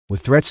With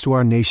threats to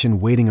our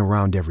nation waiting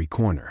around every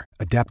corner,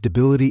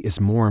 adaptability is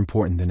more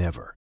important than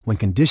ever. When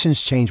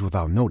conditions change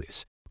without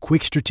notice,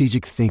 quick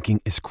strategic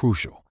thinking is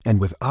crucial.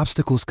 And with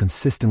obstacles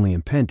consistently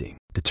impending,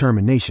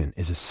 determination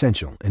is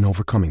essential in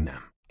overcoming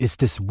them. It's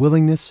this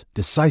willingness,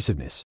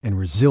 decisiveness, and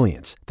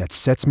resilience that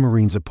sets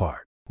Marines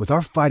apart. With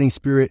our fighting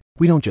spirit,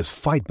 we don't just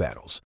fight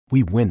battles,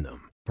 we win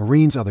them.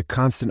 Marines are the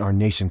constant our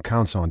nation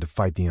counts on to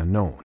fight the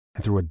unknown.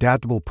 And through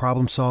adaptable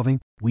problem solving,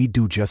 we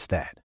do just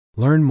that.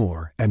 Learn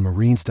more at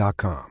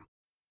marines.com.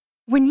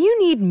 When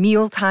you need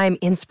mealtime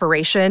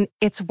inspiration,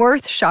 it's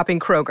worth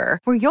shopping Kroger,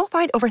 where you'll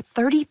find over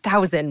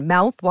 30,000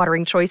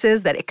 mouth-watering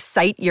choices that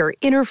excite your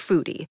inner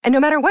foodie. And no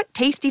matter what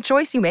tasty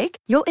choice you make,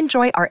 you'll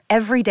enjoy our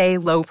everyday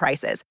low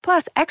prices,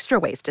 plus extra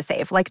ways to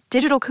save, like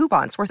digital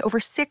coupons worth over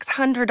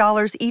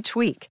 $600 each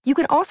week. You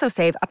can also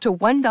save up to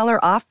 $1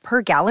 off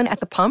per gallon at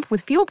the pump with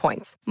fuel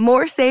points.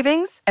 More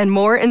savings and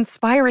more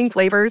inspiring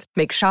flavors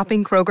make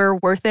shopping Kroger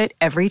worth it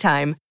every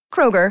time.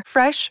 Kroger,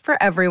 fresh for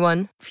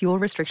everyone. Fuel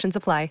restrictions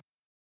apply.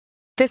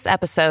 This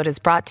episode is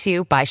brought to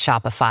you by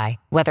Shopify.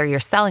 Whether you're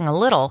selling a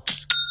little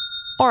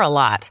or a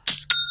lot,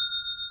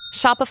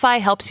 Shopify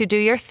helps you do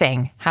your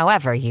thing,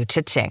 however you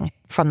cha-ching.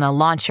 From the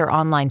launch your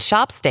online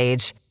shop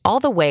stage,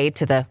 all the way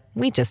to the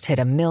we just hit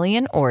 1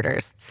 million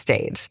orders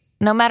stage.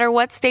 No matter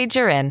what stage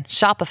you're in,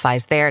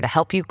 Shopify's there to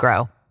help you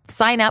grow.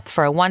 Sign up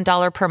for a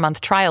 $1 per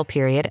month trial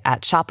period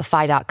at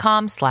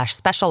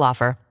shopify.com/special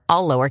offer,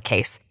 all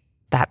lowercase.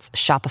 That's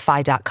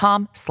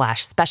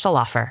shopify.com/special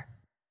offer.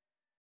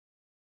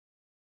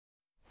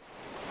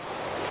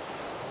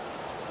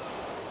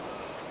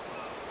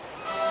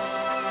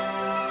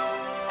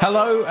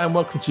 Hello and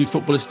welcome to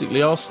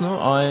Footballistically Arsenal.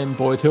 I'm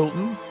Boyd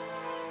Hilton.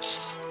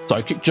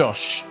 Psychic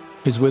Josh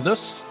is with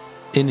us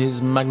in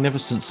his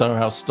magnificent Soho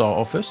House Star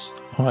office.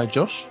 Hi,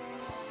 Josh.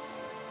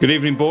 Good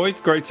evening,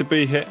 Boyd. Great to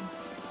be here.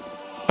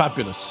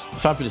 Fabulous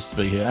to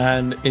be here.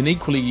 And in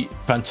equally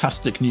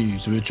fantastic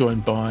news, we're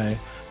joined by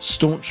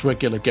staunch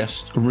regular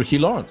guest Ricky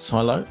Lawrence.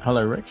 Hello,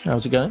 Rick.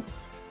 How's it going?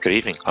 Good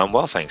evening. I'm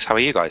well, thanks. How are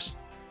you guys?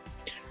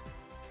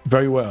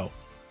 Very well.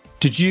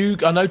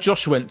 I know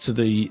Josh went to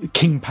the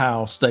King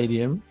Power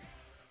Stadium.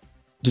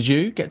 Did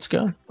you get to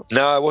go?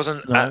 No, I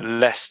wasn't at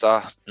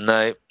Leicester.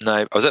 No.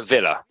 I was at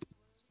Villa.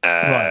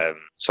 Right.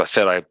 So I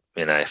feel like,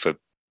 if we're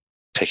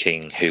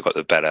picking who got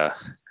the better,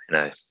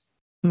 better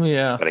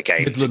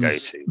game to go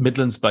to.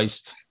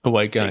 Midlands-based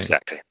away game.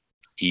 Exactly.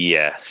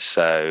 Yeah,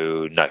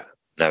 so no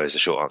is the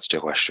short answer to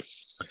your question.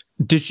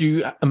 Did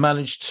you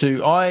manage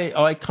to...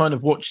 I kind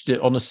of watched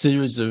it on a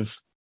series of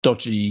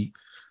dodgy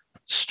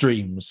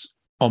streams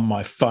on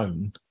my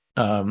phone,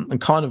 and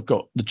kind of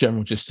got the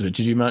general gist of it.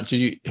 I'm not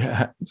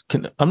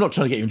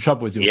trying to get you in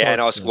trouble with your I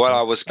was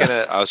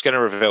gonna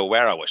reveal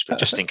where I watched, but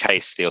just in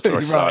case the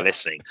authorities are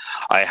listening,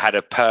 I had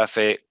a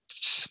perfect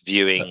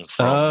viewing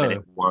from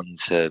minute 1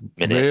 to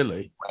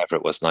minute whatever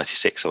it was,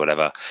 96 or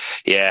whatever.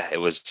 Yeah, it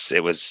was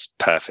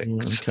perfect.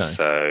 Okay.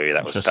 So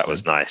that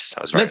was nice.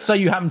 That was very Let's say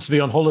you happen to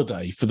be on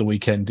holiday for the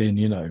weekend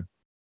in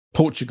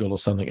Portugal or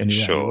something, and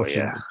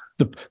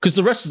because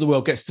the rest of the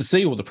world gets to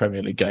see all the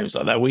Premier League games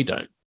like that. We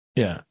don't.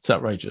 Yeah, it's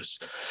outrageous.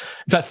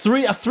 In fact,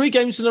 three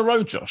games in a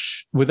row,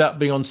 Josh, without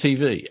being on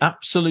TV.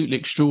 Absolutely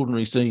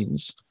extraordinary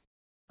scenes.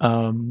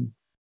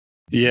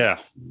 Yeah,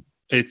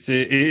 it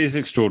is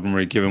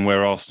extraordinary given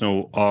where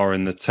Arsenal are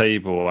in the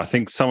table. I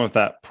think some of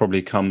that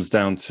probably comes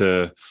down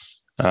to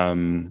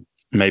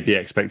maybe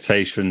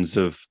expectations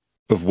of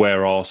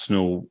where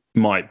Arsenal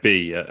might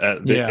be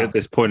at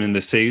this point in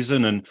the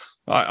season. And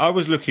I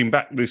was looking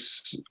back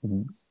this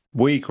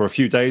week or a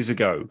few days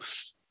ago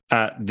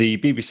at the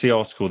BBC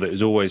article that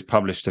is always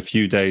published a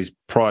few days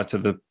prior to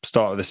the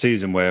start of the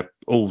season, where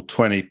all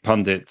 20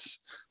 pundits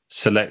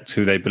select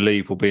who they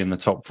believe will be in the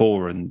top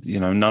 4. And,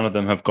 none of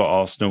them have got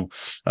Arsenal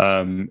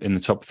in the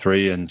top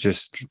 3. And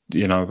just,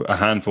 a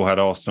handful had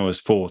Arsenal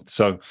as 4th.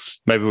 So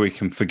maybe we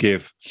can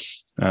forgive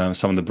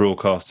some of the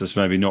broadcasters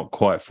maybe not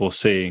quite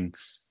foreseeing,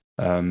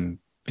 Arsenal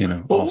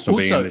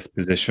being in this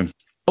position.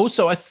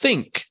 Also, I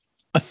think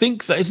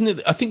that, isn't it?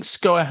 I think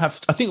Sky I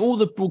think all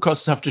the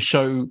broadcasters have to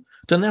show.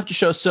 Don't they have to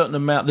show a certain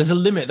amount? There's a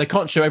limit. They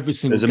can't show every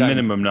single. There's a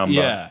minimum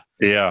number.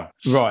 Yeah.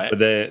 Right. But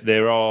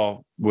there are,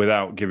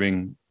 without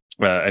giving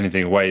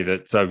anything away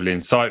that's overly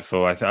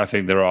insightful, I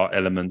think there are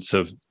elements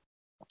of,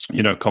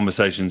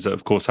 conversations that,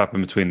 of course,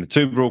 happen between the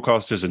two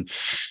broadcasters and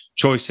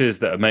choices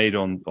that are made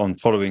on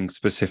following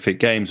specific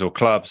games or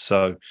clubs.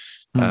 So.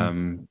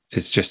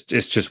 It's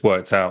just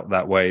worked out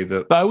that way.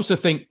 But I also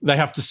think they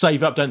have to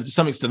save up, don't they, to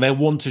some extent. They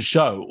want to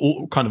show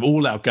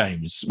all our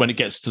games when it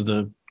gets to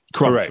the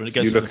crunch. Correct. When it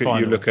gets to the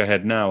final. You look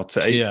ahead now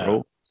to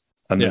April,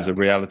 and there's a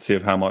reality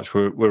of how much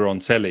we're on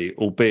telly.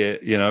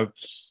 Albeit,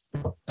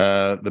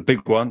 the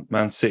big one,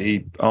 Man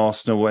City,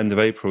 Arsenal, end of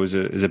April is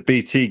a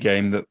BT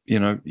game that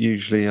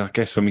usually, I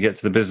guess, when we get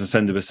to the business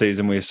end of the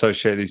season, we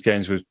associate these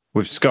games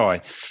with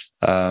Sky.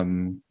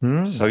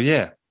 So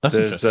yeah. That's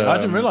interesting. I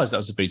didn't realise that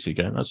was a BT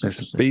game. That's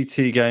it's a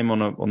BT game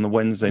on the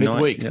Wednesday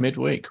night.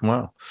 Midweek.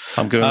 Wow.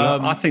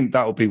 I think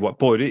that will be what.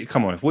 Boyd,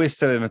 come on. If we're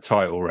still in the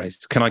title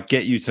race, can I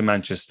get you to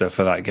Manchester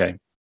for that game?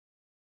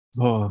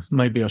 Oh,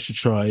 maybe I should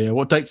try. Yeah,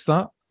 what date's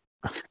that?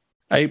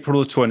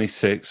 April the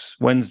 26th,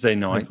 Wednesday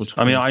night.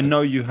 I mean, I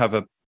know you have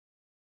a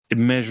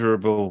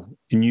innumerable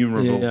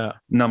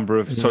number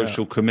of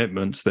social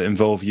commitments that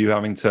involve you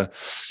having to.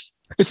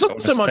 It's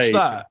not so much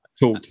that.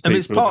 Talk to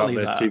people about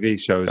their TV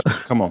shows.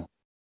 Come on.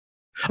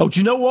 Oh, do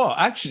you know what?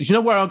 Actually, do you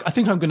know where I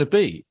think I'm going to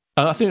be?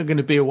 I think I'm going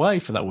to be away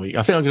for that week.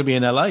 I think I'm going to be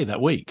in LA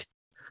that week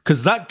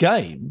because that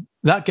game.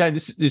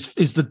 This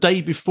is the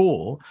day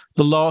before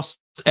the last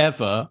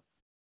ever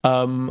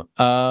James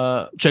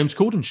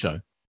Corden show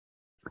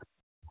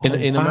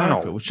in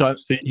America, which I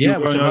you're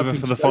going over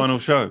for the final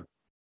show.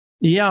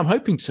 Yeah, I'm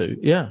hoping to.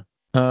 Yeah.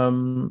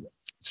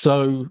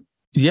 So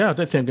yeah, I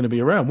don't think I'm going to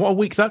be around. What a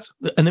week that's,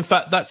 and in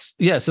fact that's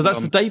So that's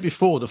the day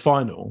before the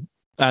final,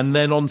 and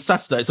then on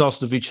Saturday it's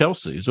Arsenal v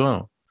Chelsea as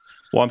well.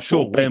 Well, I'm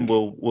sure Ben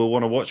will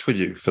want to watch with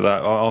you for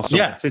that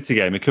Arsenal City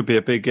game. It could be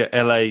a big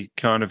LA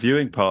kind of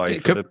viewing party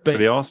for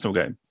the Arsenal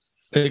game.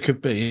 It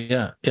could be,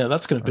 yeah.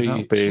 That's going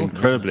to be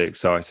incredibly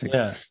exciting.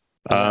 Yeah.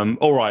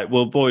 All right.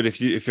 Well, Boyd,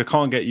 if I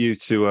can't get you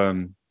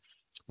to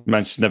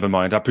Manchester, never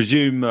mind. I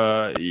presume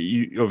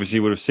you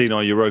obviously would have seen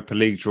our Europa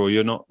League draw.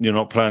 You're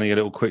not planning a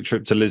little quick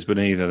trip to Lisbon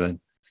either,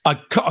 then? I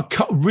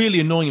can't, really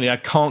annoyingly, I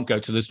can't go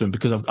to Lisbon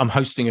because I'm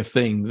hosting a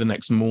thing the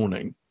next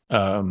morning.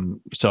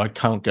 So I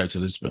can't go to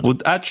Lisbon. Well,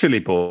 actually,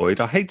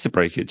 Boyd, I hate to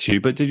break it to you,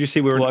 but did you see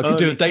I could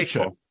do a day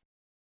trip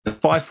at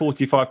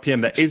 5:45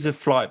 p.m. There is a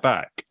flight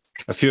back.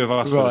 A few of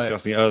us were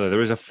discussing it earlier.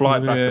 There is a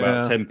flight back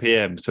about 10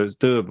 p.m., so it's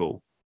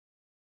doable.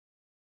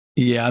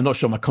 Yeah, I'm not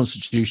sure my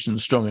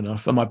constitution's strong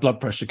enough, and my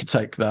blood pressure could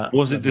take that.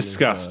 Was it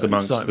discussed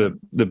amongst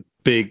the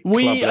big club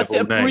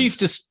level names?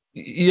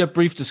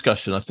 Brief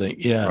discussion, I think.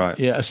 Yeah, right.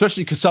 Yeah,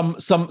 especially because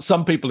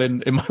some people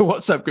in my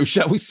WhatsApp group,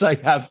 shall we say,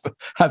 have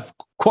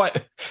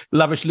quite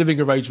lavish living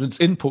arrangements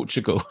in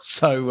Portugal.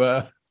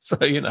 So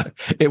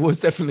it was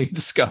definitely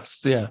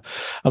discussed. Yeah,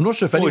 I'm not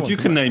sure if anyone. You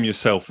can name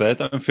yourself there.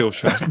 Don't feel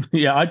shy.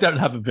 Yeah, I don't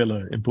have a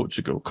villa in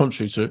Portugal,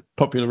 contrary to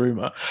popular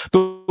rumor.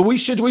 But we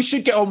should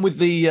get on with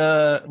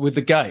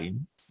the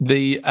game.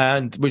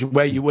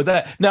 Where you were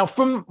there now,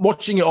 from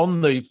watching it on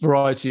the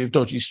variety of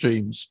dodgy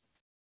streams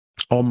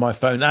on my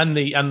phone and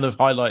the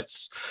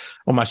highlights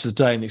on Match of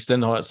the Day and the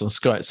extended highlights on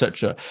Sky,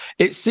 etc.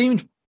 It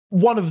seemed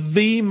one of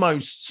the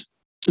most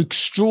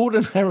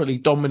extraordinarily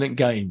dominant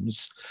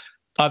games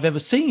I've ever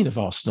seen of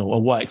Arsenal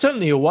away.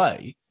 Certainly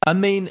away. I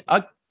mean,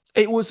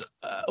 it was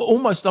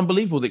almost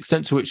unbelievable the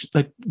extent to which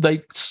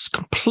they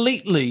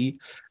completely,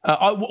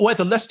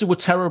 whether Leicester were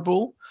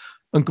terrible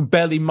and could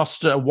barely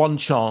muster one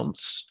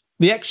chance.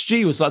 The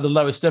XG was like the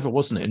lowest ever,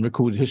 wasn't it, in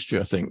recorded history,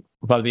 I think,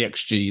 by the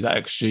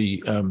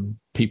XG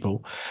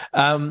people.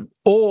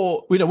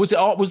 Or, was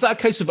that a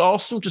case of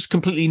Arsenal just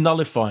completely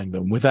nullifying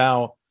them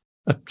without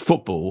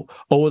football,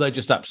 or were they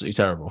just absolutely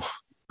terrible?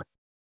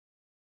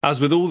 As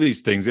with all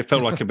these things, it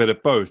felt like a bit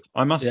of both.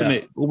 I must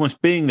admit,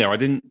 almost being there, I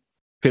didn't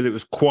feel it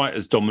was quite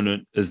as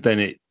dominant as then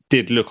it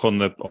did look on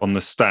the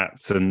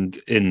stats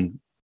and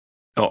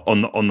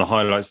on the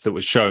highlights that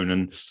were shown.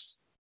 And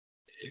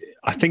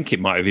I think it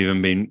might have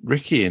even been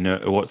Ricky in a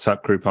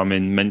WhatsApp group I'm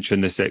in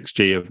mentioned this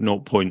XG of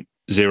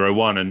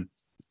 0.01 and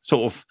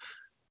sort of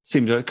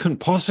seemed it couldn't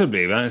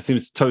possibly. It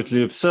seems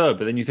totally absurd.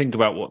 But then you think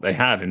about what they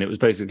had, and it was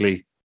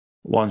basically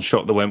one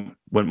shot that went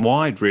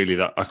wide, really,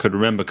 that I could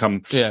remember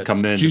come the end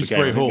of the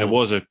game. There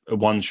was a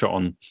one shot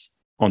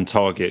on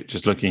target.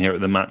 Just looking here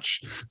at the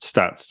match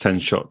stats, 10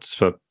 shots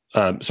for.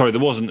 There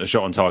wasn't a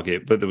shot on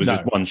target, but there was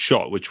just one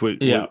shot which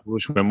went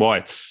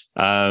wide.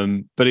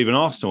 But even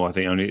Arsenal, I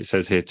think, only it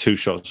says here 2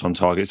 shots on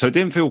target. So it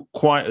didn't feel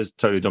quite as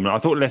totally dominant. I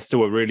thought Leicester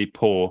were really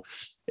poor.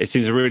 It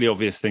seems a really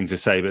obvious thing to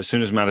say, but as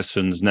soon as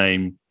Maddison's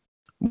name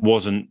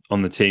wasn't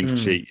on the team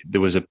sheet, there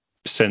was a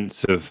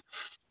sense of,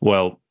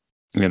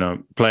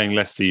 playing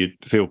Leicester, you'd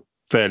feel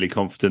fairly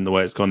confident the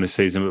way it's gone this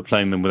season, but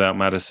playing them without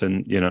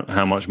Maddison,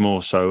 how much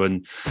more so.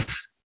 And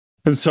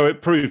so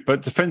it proved.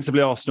 But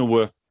defensively, Arsenal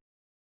were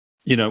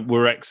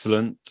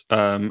excellent,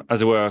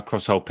 as it were,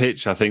 across the whole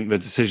pitch. I think the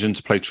decision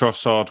to play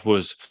Trossard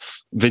was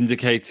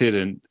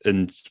vindicated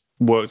and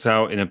worked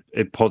out in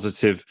a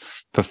positive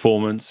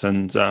performance.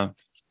 And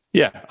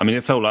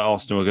it felt like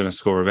Arsenal were going to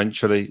score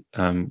eventually.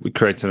 We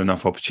created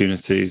enough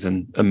opportunities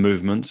and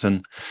movements,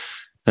 and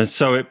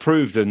so it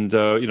proved. And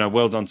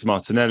well done to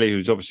Martinelli,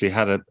 who's obviously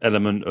had an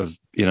element of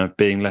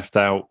being left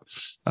out.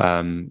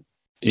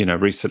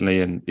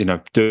 Recently, and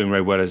doing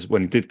very well as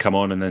when he did come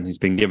on, and then he's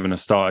been given a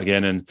start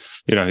again, and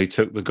he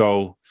took the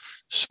goal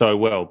so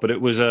well. But it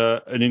was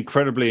an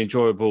incredibly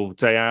enjoyable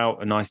day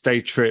out, a nice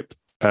day trip.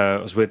 I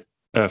was with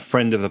a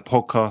friend of the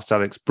podcast,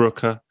 Alex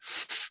Brooker,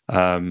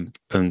 and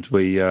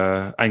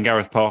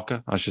Gareth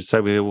Parker, I should say.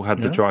 We all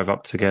had the drive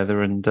up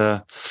together, and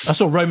I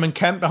saw Roman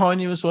Kemp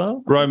behind you as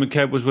well. Roman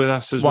Kemp was with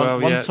us as well.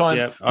 One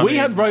time,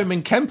 had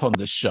Roman Kemp on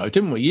this show,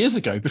 didn't we, years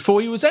ago,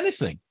 before he was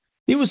anything.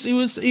 He was.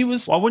 Well,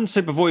 I wouldn't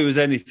say before he was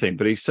anything,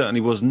 but he certainly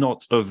was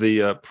not of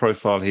the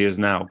profile he is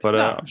now. But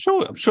I'm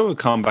sure he'll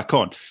come back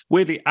on.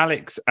 Weirdly,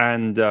 Alex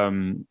and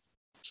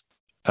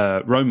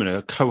Roman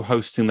are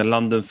co-hosting the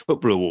London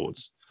Football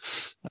Awards.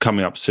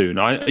 coming up soon.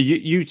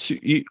 You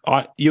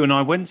and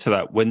I went to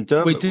that when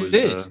Dermot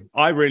was.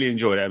 I really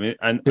enjoyed it. I mean,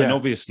 and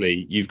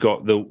obviously you've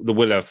got the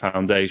Willow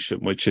Foundation,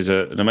 which is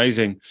an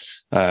amazing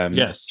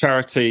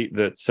charity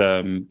that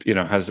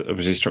has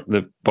obviously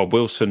the Bob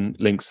Wilson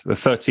links. The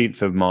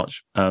 13th of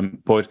March,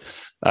 Boyd.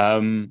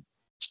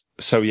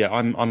 So yeah,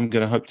 I'm going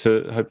to hope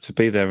to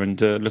be there and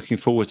looking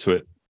forward to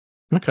it.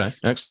 Okay,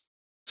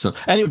 excellent.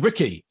 Anyway,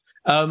 Ricky.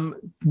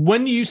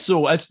 When you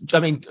saw,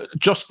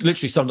 Josh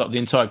literally summed up the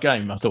entire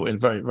game, I thought, in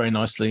very, very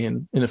nicely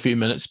in a few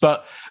minutes.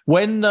 But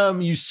when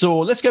you saw,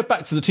 let's go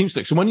back to the team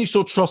selection. When you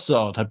saw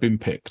Trossard had been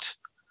picked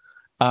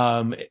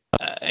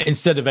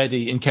instead of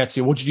Eddie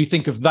Nketiah, what did you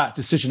think of that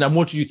decision, and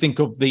what did you think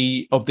of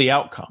the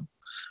outcome?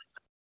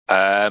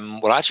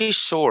 Well, I actually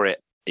saw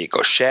it. It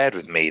got shared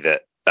with me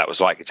that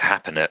was likely to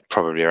happen at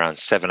probably around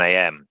 7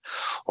 a.m.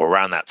 or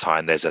around that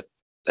time. There's a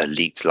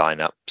leaked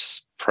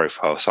lineups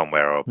profile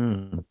somewhere or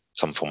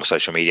some form of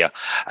social media.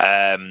 So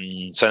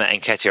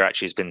Nketiah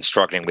actually has been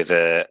struggling with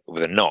a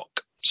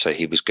knock, so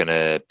he was going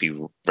to be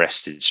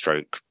rested,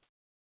 stroke,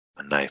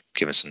 I don't know,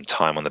 given some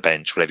time on the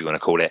bench, whatever you want to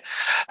call it,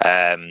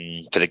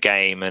 for the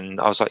game.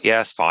 And I was like, yeah,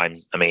 that's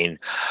fine. I mean,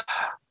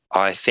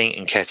 I think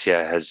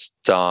Nketiah has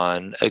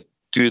done a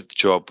good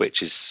job,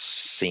 which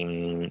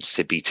seems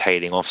to be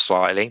tailing off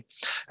slightly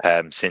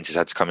since he's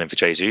had to come in for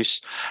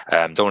Jesus.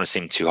 Don't want to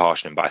seem too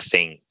harsh on him, but I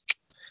think,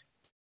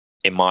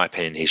 in my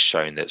opinion, he's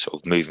shown that sort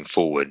of moving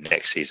forward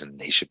next season,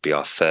 he should be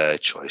our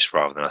third choice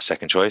rather than our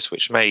second choice,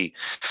 which may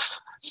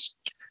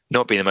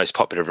not be the most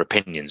popular of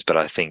opinions, but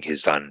I think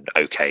he's done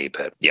okay.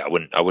 But yeah,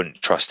 I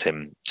wouldn't trust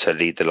him to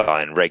lead the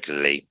line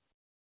regularly.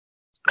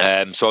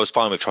 So I was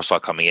fine with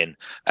Trossard coming in,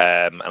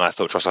 and I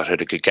thought Trossard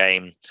had a good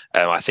game.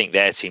 I think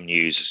their team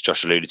news, as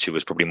Josh alluded to,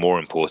 was probably more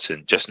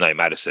important. Just no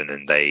Maddison,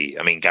 and Gary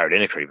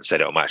Lineker even said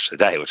it on Match of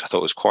the Day, which I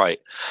thought was quite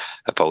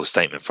a bold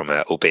statement from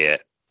her,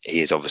 albeit he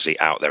is obviously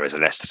out there as a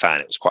Leicester fan.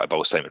 It was quite a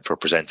bold statement for a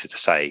presenter to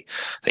say.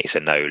 I think he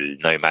said,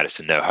 no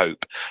Maddison, no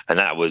hope. And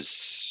that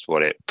was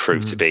what it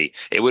proved to be.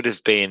 It would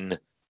have been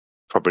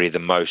probably the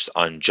most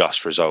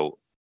unjust result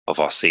of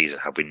our season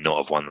had we not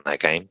have won that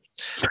game.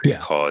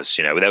 Because,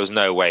 there was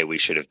no way we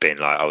should have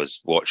been I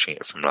was watching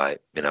it from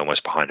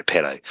almost behind a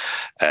pillow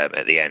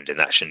at the end, and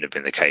that shouldn't have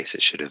been the case.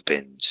 It should have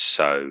been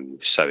so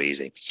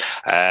easy.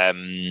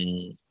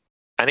 And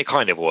it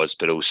kind of was,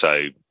 but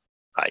also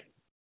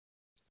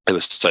it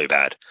was so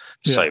bad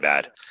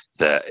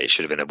that it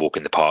should have been a walk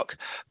in the park.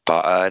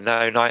 But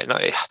no.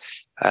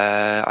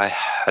 I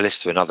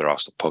listened to another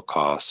Arsenal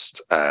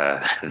podcast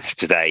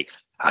today.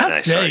 I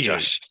know, sorry,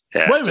 Josh.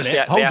 Yeah, wait a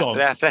minute, hold on.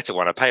 The Athletic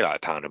one, I pay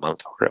 £1 a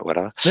month for it,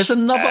 whatever. There's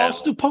another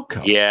Arsenal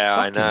podcast. Yeah,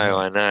 I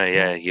know.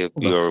 Yeah,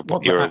 you're a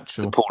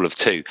pool of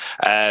two.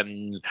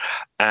 And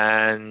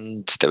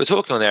they were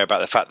talking on there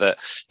about the fact that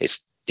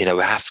it's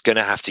we're going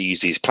to have to use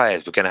these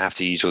players. We're going to have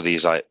to use all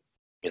these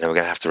we're going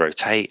to have to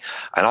rotate.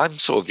 And I'm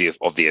sort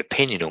of the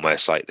opinion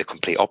almost like the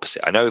complete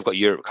opposite. I know we've got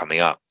Europe coming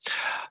up,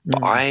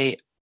 but I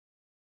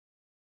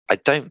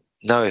don't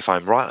know if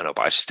I'm right or not,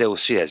 but I still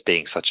see there's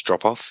being such a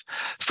drop-off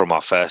from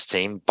our first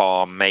team,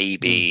 bar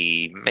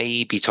maybe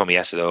Tommy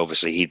Essedo.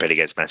 Obviously, he played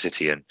against Man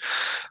City and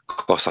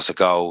cost us a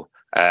goal.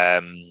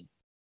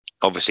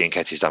 Obviously,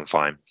 Nketiah's done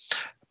fine.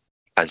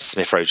 And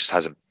Smith-Rowe just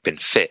hasn't been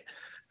fit.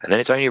 And then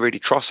it's only really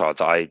Trossard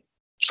that I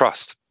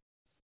trust.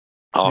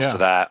 After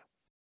that,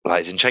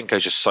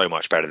 Zinchenko's just so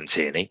much better than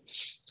Tierney.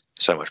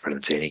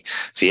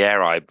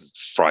 Vieira, I'm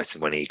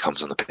frightened when he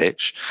comes on the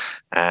pitch.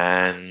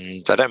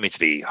 And I don't mean to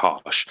be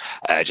harsh.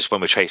 Just when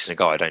we're chasing a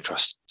guy, I don't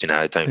trust,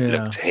 I don't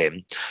look to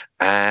him.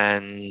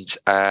 And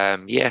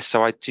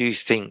so I do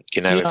think,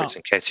 if it's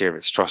Nketiah, if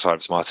it's Trossard, if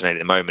it's Martinelli at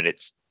the moment,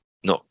 it's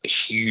not a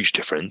huge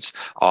difference.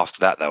 After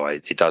that, though,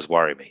 it does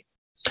worry me.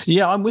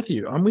 Yeah, I'm with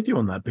you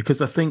on that, because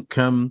I think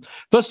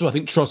first of all, I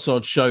think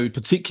Trossard showed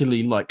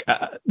particularly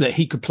that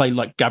he could play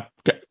like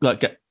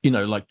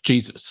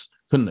Jesus,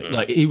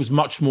 couldn't he? He was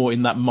much more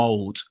in that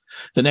mold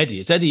than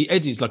Eddie is.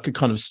 Eddie's like a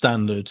kind of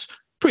standard,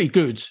 pretty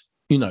good,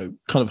 kind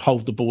of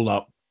hold the ball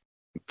up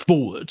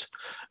forward.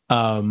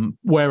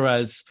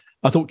 Whereas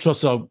I thought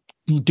Trossard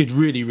did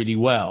really, really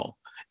well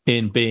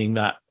in being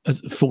that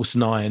false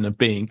nine and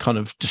being kind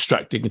of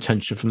distracting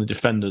attention from the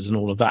defenders and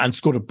all of that, and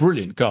scored a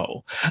brilliant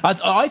goal.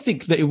 I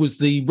think that it was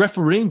the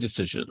refereeing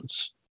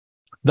decisions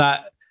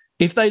that,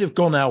 if they'd have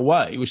gone our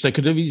way, which they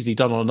could have easily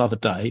done on another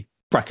day,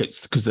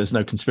 brackets, because there's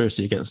no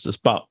conspiracy against us,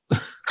 but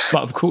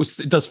of course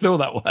it does feel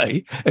that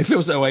way. It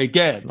feels that way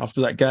again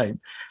after that game.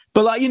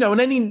 But on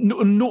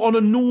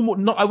a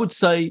normal, I would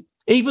say,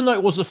 even though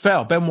it was a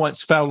foul, Ben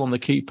White's foul on the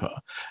keeper,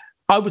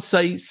 I would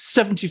say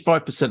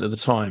 75% of the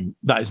time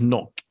that is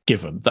not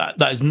given.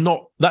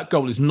 That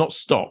goal is not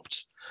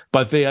stopped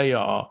by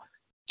VAR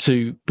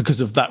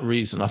because of that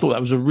reason. I thought that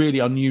was a really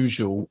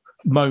unusual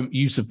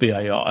use of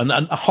VAR, and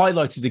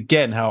highlighted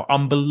again how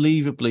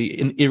unbelievably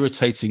and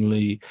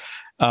irritatingly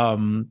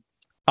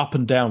up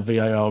and down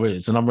VAR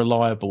is, and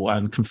unreliable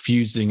and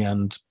confusing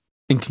and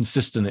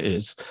inconsistent it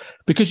is,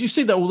 because you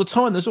see that all the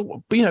time. There's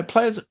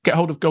players get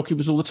hold of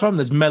goalkeepers all the time.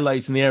 There's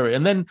melees in the area,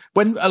 and then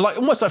when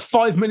almost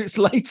 5 minutes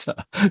later,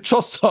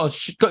 Trossard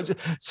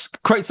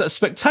creates that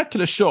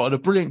spectacular shot and a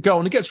brilliant goal,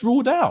 and it gets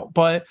ruled out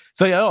by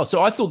VAR.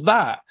 So I thought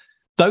that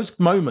those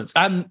moments,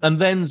 and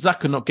then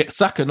Saka not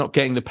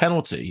getting the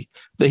penalty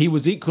that he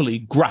was equally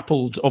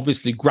grappled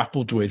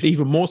with,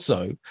 even more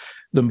so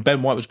than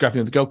Ben White was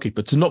grappling with the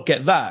goalkeeper, to not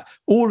get that.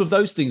 All of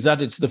those things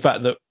added to the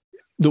fact that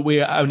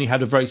we only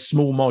had a very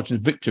small margin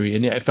of victory,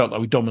 and yet it felt like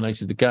we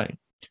dominated the game.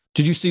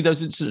 Did you see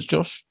those incidents,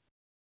 Josh?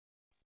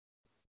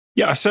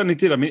 Yeah, I certainly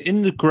did. I mean,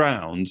 in the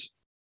ground,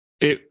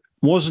 it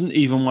wasn't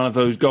even one of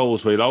those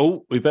goals where you're like,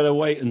 oh, we better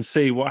wait and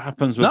see what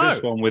happens with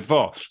this one with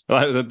VAR.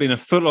 Like, there'd been a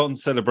full-on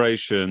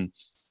celebration,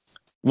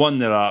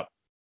 1-0 up,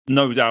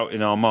 no doubt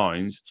in our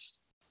minds.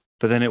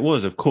 But then it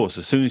was, of course,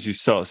 as soon as you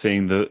start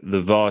seeing the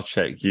VAR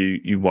check,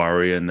 you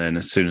worry. And then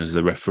as soon as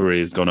the referee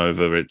has gone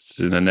over, it's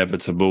an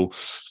inevitable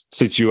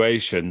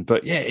situation.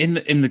 But yeah,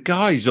 in the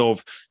guise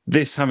of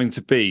this having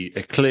to be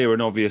a clear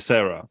and obvious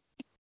error,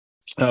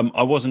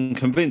 I wasn't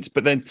convinced.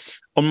 But then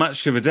on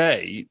Match of the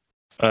Day,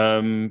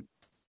 I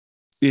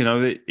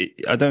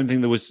don't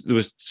think there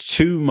was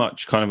too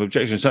much kind of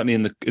objection.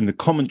 Certainly in the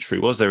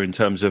commentary, was there, in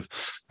terms of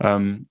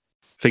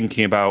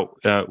thinking about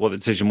what the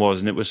decision was,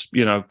 and it was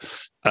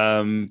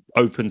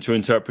open to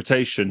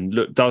interpretation.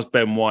 Look, does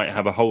Ben White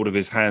have a hold of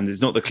his hand?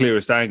 It's not the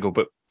clearest angle,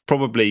 but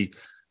probably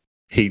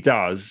he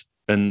does.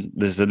 And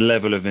there's a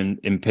level of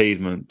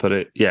impediment, but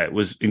it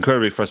was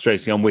incredibly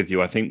frustrating. I'm with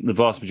you. I think the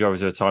vast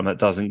majority of the time that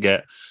doesn't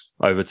get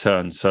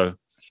overturned. So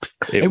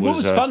it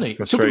was funny.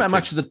 Talking about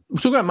match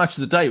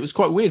of the day, it was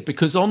quite weird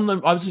because I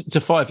was listening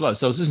to 5 Live,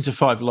 so I was listening to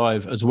 5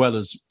 Live as well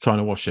as trying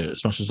to watch it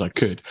as much as I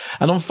could.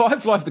 And on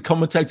 5 Live, the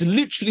commentator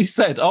literally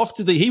said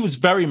he was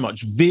very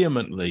much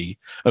vehemently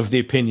of the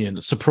opinion,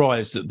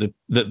 surprised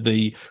that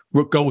the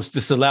goal was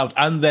disallowed,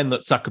 and then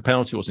that Saka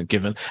penalty wasn't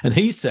given. And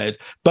he said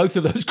both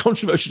of those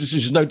controversial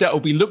decisions, no doubt, will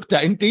be looked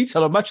at in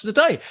detail on Match of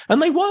the Day,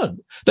 and they weren't.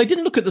 They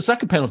didn't look at the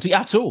Saka penalty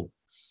at all.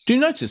 Do you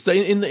notice that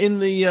in the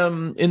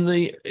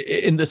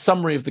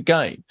summary of the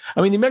game?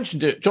 I mean, he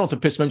mentioned it. Jonathan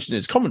Piss mentioned it in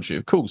his commentary,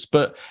 of course,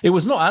 but it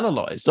was not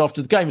analysed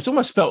after the game. It's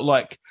almost felt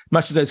like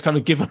Match of the Day's kind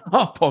of given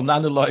up on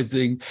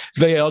analysing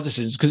VAR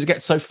decisions because it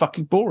gets so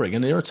fucking boring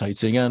and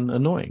irritating and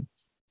annoying.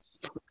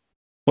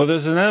 Well,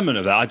 there's an element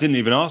of that. I didn't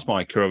even ask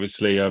Micah,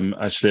 obviously,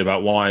 actually,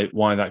 about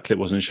why that clip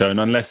wasn't shown,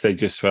 unless they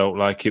just felt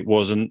like it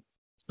wasn't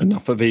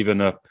enough of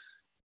even a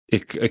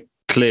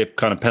clear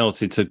kind of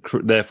penalty to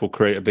therefore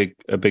create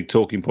a big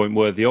talking point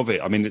worthy of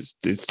it. I mean,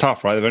 it's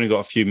tough, right? They've only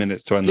got a few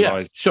minutes to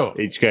analyse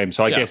each game,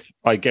 so I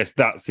guess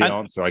that's the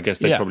answer. I guess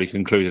they probably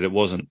concluded it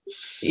wasn't.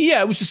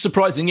 Yeah, it was just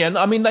surprising. Yeah, and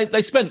I mean,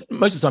 they spent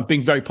most of the time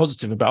being very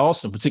positive about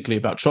Arsenal, particularly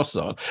about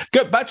Trossard.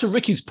 Go back to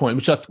Ricky's point,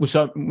 which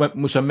I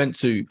meant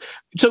to.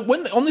 So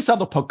when on this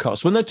other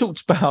podcast, when they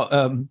talked about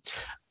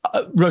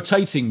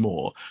rotating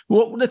more,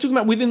 well, they're talking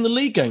about within the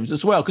league games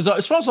as well, because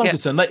as far as I'm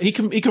concerned, he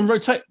can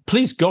rotate.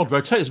 Please God,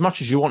 rotate as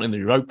much as you want in the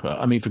Europa.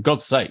 I mean, for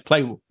God's sake,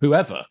 play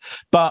whoever.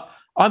 But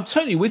I'm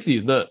totally with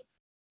you that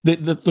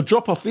the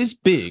drop off is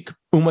big,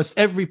 almost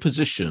every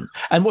position.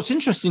 And what's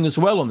interesting as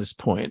well on this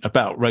point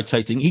about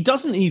rotating, he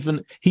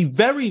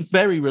very,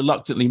 very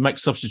reluctantly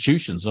makes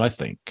substitutions, I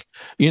think,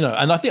 and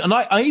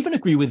I even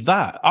agree with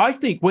that. I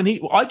think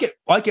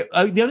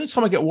the only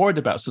time I get worried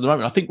about us at the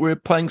moment, I think we're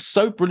playing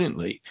so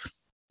brilliantly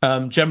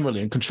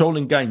generally and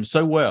controlling games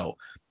so well,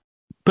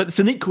 but it's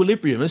an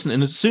equilibrium, isn't it?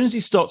 And as soon as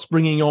he starts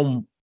bringing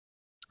on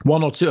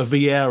one or two, a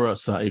Vieira,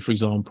 say, for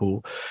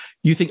example,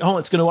 you think,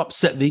 it's going to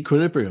upset the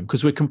equilibrium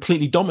because we're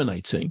completely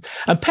dominating.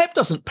 And Pep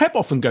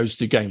often goes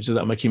through games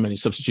without making many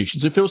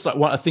substitutions. It feels like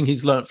a thing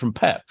he's learned from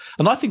Pep,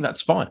 and I think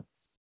that's fine.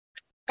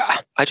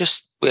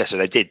 So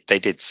they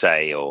did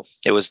say, or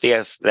it was the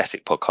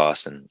Athletic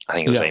podcast, and I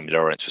think it was Amy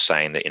Lawrence was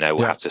saying that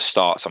we'll have to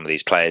start some of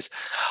these players.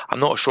 I'm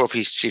not sure if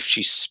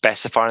she's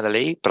specifying the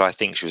league, but I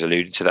think she was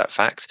alluding to that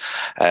fact,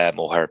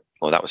 or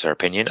that was her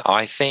opinion.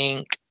 I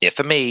think,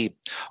 for me,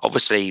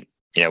 obviously,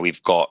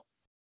 we've got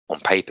on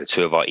paper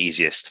 2 of our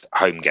easiest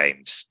home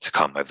games to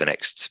come over the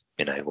next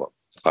 5 or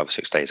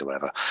 6 days or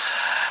whatever,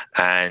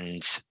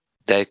 and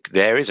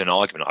there is an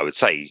argument, I would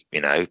say,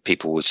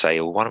 people would say,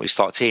 well, why don't we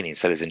start Tierney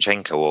instead of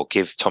Zinchenko, or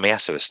give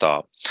Tomiyasu a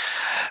start?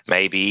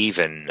 Maybe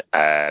even,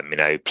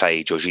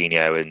 play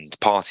Jorginho and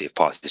Partey if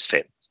Partey's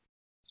fit,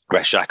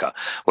 rest Xhaka,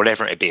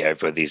 whatever it be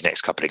over these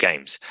next couple of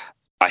games.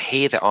 I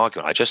hear that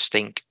argument. I just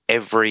think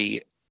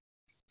every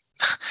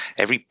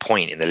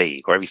point in the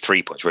league, or every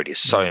 3 points really, is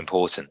so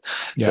important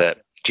that.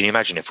 Can you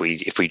imagine if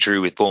we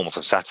drew with Bournemouth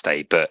on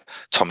Saturday, but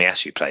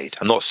Tomiyasu played?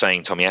 I'm not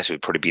saying Tomiyasu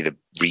would probably be the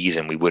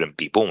reason we wouldn't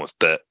beat Bournemouth,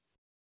 but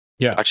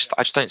I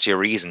just don't see a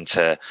reason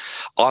to,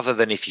 other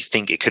than if you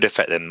think it could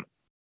affect them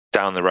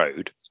down the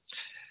road.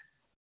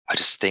 I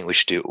just think we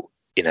should do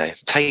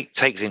take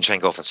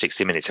Zinchenko off in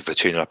 60 minutes if we're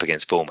 2-0 up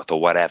against Bournemouth or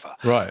whatever.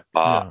 Right.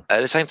 But at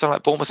the same time,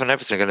 like Bournemouth and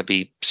Everton are going to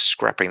be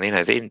scrapping.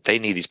 They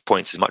need these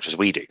points as much as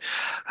we do,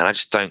 and I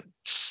just don't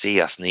see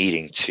us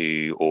needing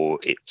to,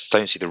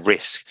 don't see the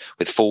risk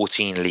with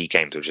 14 league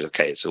games, which is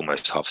okay. It's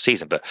almost half a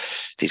season, but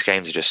these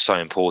games are just so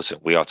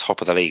important. We are top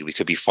of the league. We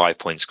could be 5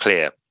 points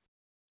clear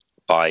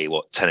by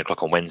 10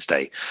 o'clock on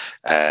Wednesday.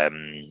 I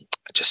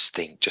just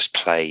think just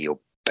play your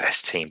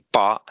best team,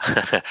 but.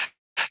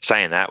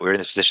 Saying that, we were in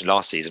this position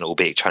last season,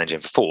 albeit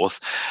challenging for fourth,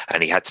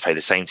 and he had to play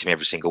the same team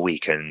every single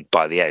week. And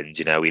by the end,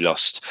 we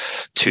lost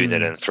 2-0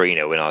 and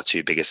 3-0 in our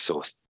two biggest,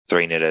 or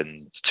 3-0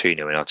 and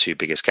 2-0 in our two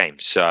biggest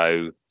games.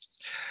 So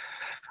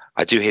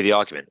I do hear the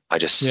argument. I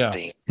just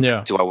think,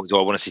 do I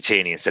want to see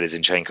Tierney instead of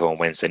Zinchenko on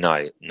Wednesday?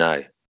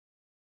 No.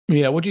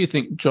 Yeah, what do you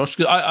think, Josh?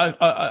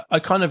 I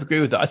kind of agree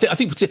with that. I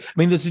think the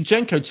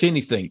Zinchenko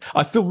Tierney thing.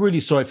 I feel really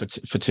sorry for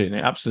Tierney.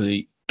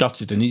 Absolutely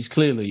gutted, and he's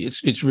clearly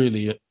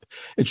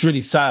it's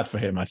really sad for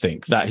him. I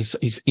think that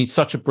he's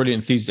such a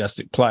brilliant,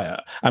 enthusiastic player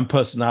and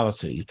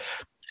personality,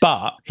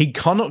 but he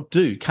cannot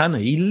do, can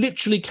he? He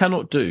literally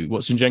cannot do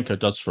what Zinchenko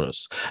does for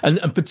us, and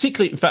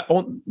particularly, in fact,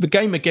 on the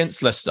game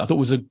against Leicester, I thought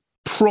was a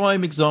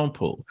prime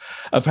example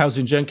of how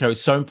Zinchenko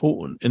is so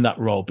important in that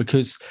role,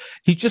 because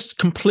he just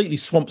completely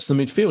swamps the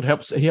midfield.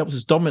 He helps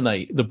us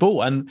dominate the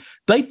ball, and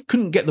they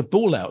couldn't get the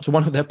ball out to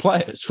one of their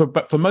players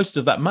for most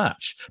of that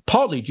match,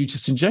 partly due to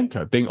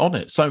Zinchenko being on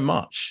it so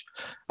much.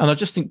 And I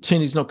just think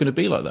Tierney's not going to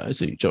be like that, is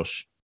he,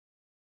 Josh?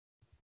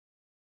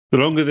 The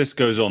longer this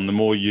goes on, the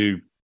more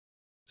you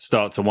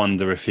start to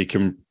wonder if he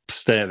can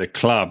stay at the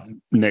club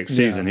next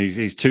season.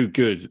 He's too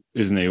good,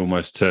 isn't he,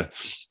 almost to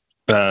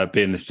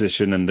be in this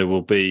position, and there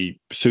will be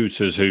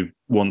suitors who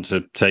want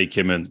to take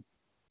him and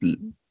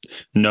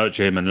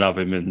nurture him and love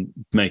him and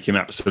make him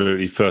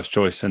absolutely first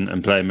choice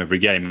and play him every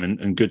game,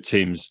 and good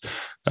teams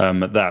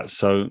at that.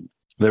 So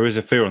there is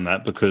a fear on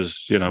that,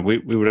 because we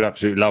would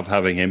absolutely love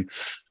having him.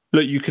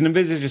 Look, you can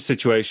envisage a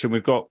situation.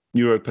 We've got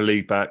Europa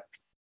League back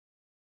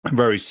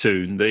very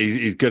soon that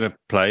he's going to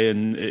play,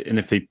 and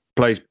if he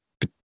plays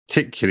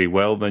particularly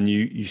well, then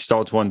you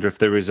start to wonder if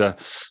there is a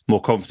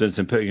more confidence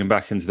in putting him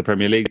back into the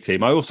Premier League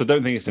team. I also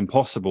don't think it's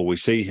impossible we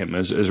see him,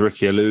 as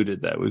Ricky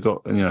alluded there. We've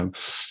got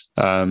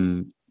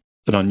an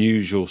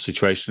unusual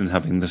situation in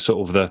having the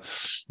sort of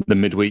the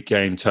midweek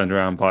game turned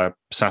around by a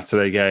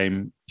Saturday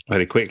game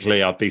very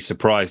quickly. I'd be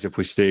surprised if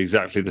we see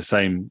exactly the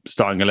same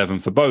starting 11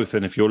 for both.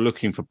 And if you're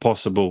looking for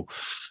possible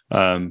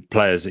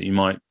players that you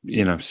might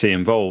see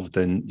involved,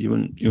 then you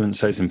wouldn't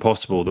say it's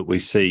impossible that we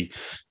see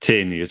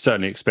Tierney. You'd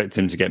certainly expect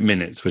him to get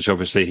minutes, which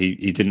obviously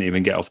he didn't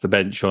even get off the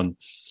bench on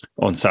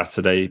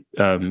Saturday.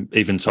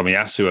 Even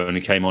Tomiyasu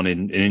only came on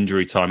in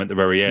injury time at the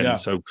very end.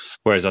 So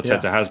whereas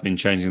Arteta has been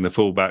changing the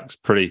fullbacks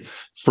pretty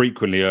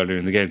frequently earlier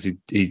in the games,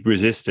 he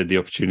resisted the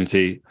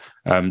opportunity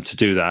to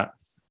do that.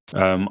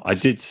 I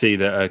did see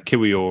that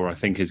Kiwior, I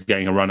think, is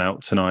getting a run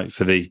out tonight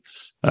for the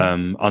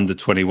under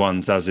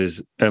 21s, as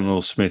is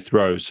Emil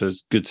Smith-Rowe. So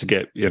it's good to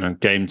get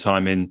game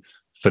time in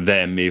for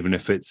them, even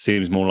if it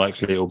seems more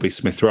likely it will be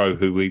Smith-Rowe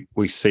who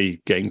we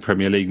see getting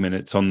Premier League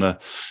minutes on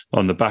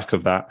the back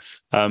of that.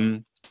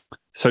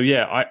 So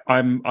yeah,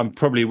 I'm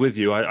probably with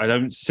you. I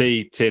don't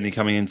see Tierney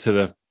coming into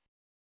the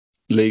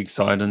league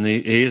side, and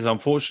he is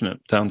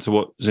unfortunate down to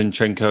what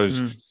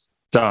Zinchenko's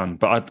done.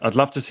 But I'd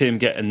love to see him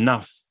get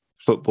enough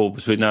football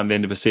between now and the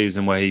end of the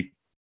season where he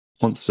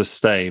wants to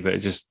stay, but it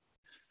just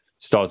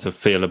starts to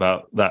feel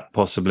about that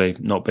possibly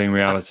not being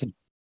reality.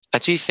 I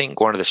do think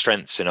one of the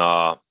strengths in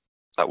one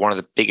of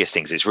the biggest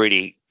things it's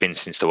really been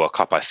since the World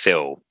Cup, I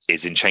feel,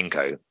 is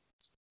Zinchenko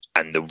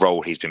and the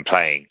role he's been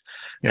playing.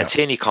 And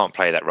Tierney can't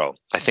play that role.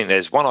 I think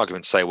there's one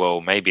argument to say,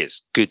 well, maybe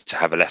it's good to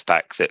have a left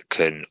back that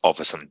can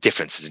offer some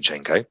difference to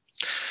Zinchenko.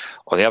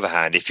 On the other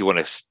hand, if you want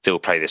to still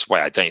play this way,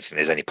 I don't think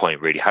there's any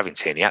point really having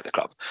Tierney at the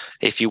club.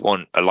 If you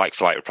want a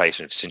like-for-like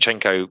replacement for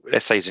Zinchenko,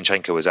 let's say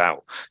Zinchenko was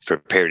out for a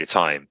period of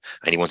time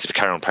and he wanted to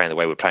carry on playing the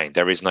way we're playing,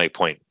 there is no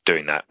point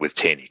doing that with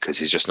Tierney, because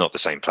he's just not the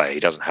same player. He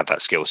doesn't have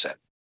that skill set,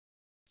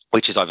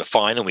 which is either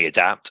fine and we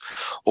adapt,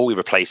 or we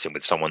replace him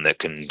with someone that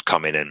can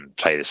come in and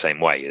play the same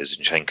way as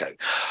Zinchenko.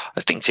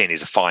 I think Tierney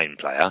is a fine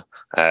player,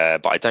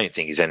 but I don't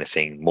think he's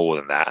anything more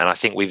than that. And I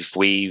think we've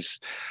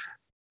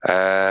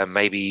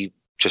maybe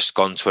just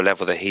gone to a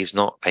level that he's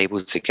not able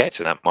to get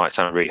to. That might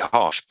sound really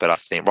harsh, but I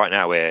think right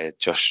now where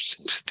Josh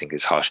seems to think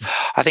it's harsh,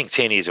 I think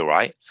Tierney is all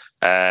right.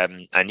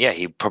 And yeah,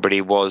 he probably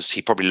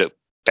looked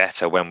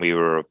better when we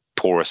were a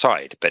poorer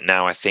side, but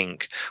now I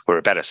think we're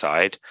a better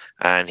side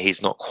and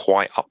he's not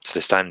quite up to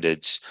the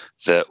standards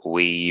that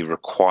we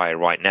require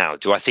right now.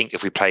 Do I think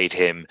if we played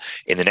him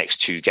in the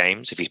next two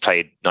games, if he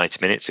played 90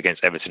 minutes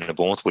against Everton and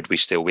Bournemouth, would we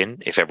still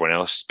win if everyone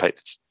else played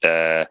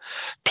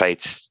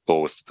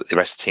or if the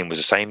rest of the team was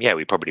the same? Yeah,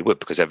 we probably would,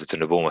 because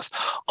Everton and Bournemouth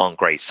aren't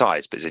great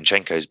sides, but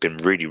Zinchenko has been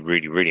really,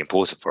 really, really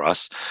important for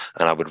us,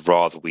 and I would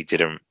rather we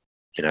didn't,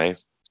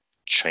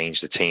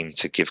 change the team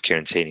to give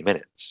Kieran Tierney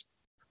minutes.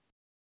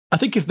 I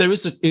think if there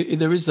is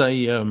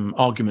a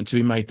argument to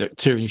be made that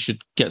Tierney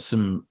should get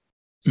some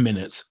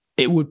minutes,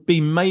 it would be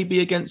maybe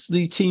against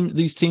these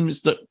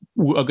teams that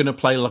are going to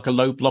play like a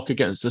low block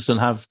against us and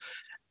have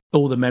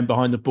all the men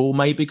behind the ball,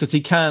 maybe, because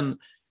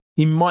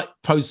he might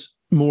pose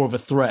more of a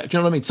threat. Do you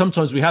know what I mean?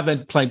 Sometimes we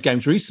have played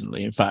games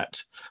recently, in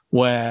fact,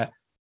 where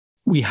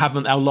we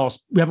haven't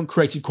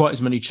created quite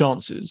as many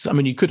chances. I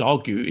mean, you could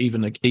argue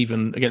even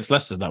against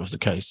Leicester that was the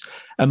case,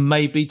 and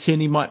maybe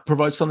Tierney might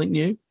provide something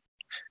new.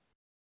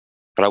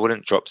 But I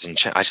wouldn't drop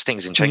Zinchenko. I just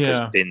think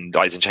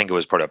Zinchenko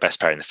was probably our best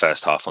player in the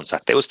first half on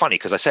Saturday. It was funny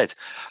because I said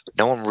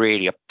no one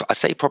really. I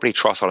say probably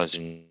Trossard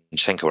and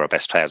Zinchenko were our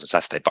best players on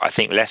Saturday, but I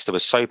think Leicester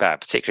was so bad,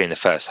 particularly in the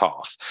first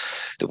half,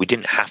 that we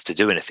didn't have to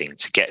do anything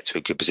to get to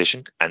a good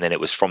position. And then it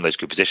was from those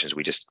good positions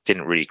we just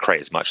didn't really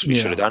create as much as we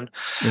should have done.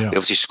 Yeah. We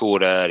obviously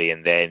scored early,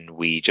 and then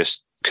we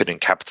just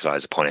couldn't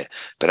capitalize upon it.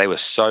 But they were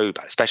so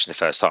bad, especially in the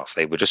first half.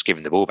 They were just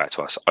giving the ball back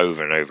to us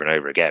over and over and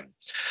over again,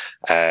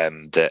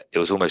 that it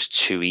was almost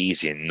too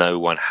easy and no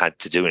one had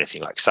to do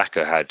anything. Like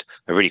Saka had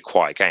a really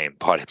quiet game,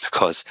 partly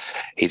because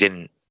he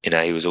didn't,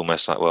 he was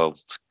almost like, well,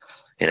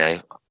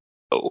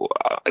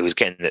 it was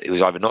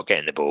either not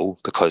getting the ball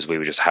because we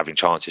were just having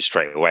chances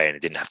straight away and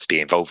it didn't have to be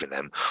involved in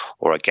them,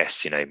 or I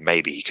guess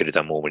maybe he could have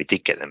done more when he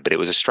did get them. But it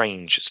was a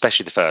strange,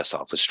 especially the first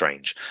half was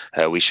strange.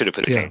 We should have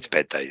put the game to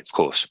bed though, of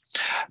course.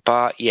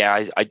 But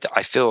yeah,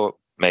 I feel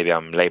maybe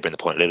I'm labouring the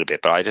point a little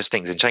bit, but I just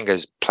think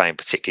Zinchenko's playing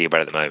particularly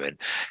well at the moment.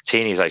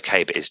 Tierney's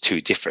okay, but it's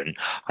too different.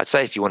 I'd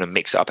say if you want to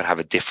mix it up and have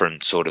a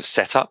different sort of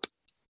setup,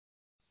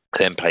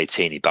 then play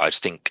Tierney, but I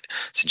just think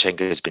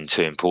Zinchenko has been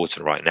too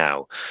important right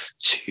now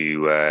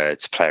to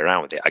play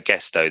around with it. I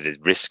guess though the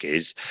risk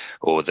is,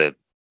 or the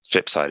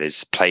flip side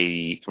is,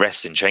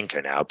 rest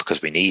Zinchenko now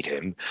because we need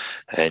him,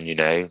 and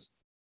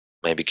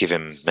maybe give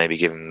him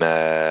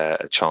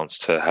a chance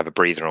to have a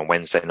breather on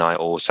Wednesday night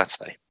or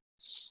Saturday.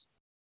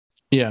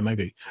 Yeah,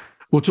 maybe.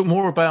 We'll talk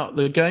more about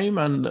the game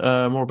and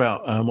more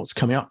about what's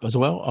coming up as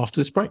well after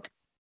this break.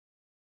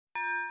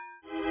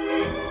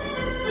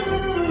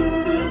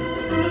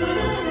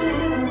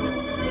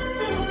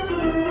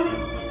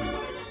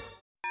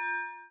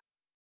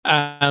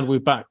 And we're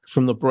back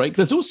from the break.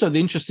 There's also the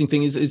interesting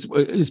thing is his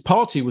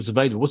Partey was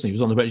available, wasn't he? He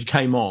was on the bench. He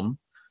came on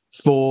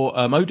for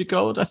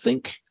Odegaard, I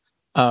think,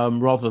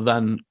 rather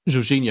than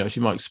Jorginho, as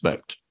you might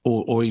expect,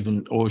 or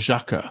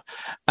Xhaka.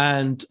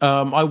 And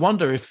I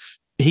wonder if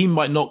he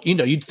might not.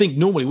 You'd think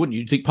normally, wouldn't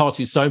you? You'd think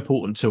Partey is so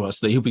important to us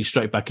that he'll be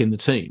straight back in the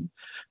team.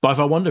 But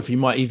I wonder if he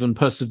might even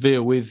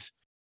persevere with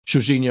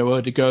Jorginho,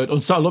 Odegaard.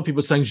 And so a lot of people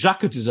are saying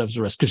Xhaka deserves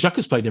a rest because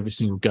Xhaka's played every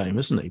single game,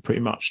 hasn't he?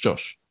 Pretty much,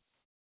 Josh.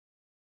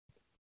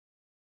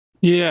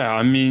 Yeah,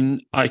 I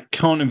mean, I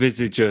can't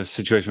envisage a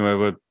situation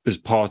where as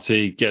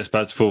Partey gets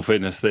back to full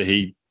fitness that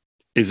he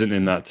isn't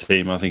in that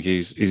team. I think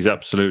he's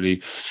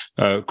absolutely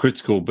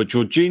critical. But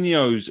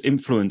Jorginho's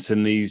influence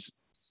in these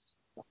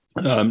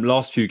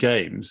last few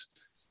games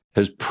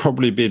has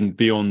probably been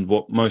beyond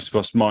what most of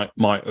us might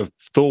have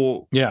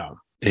thought. Yeah,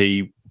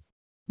 he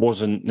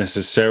wasn't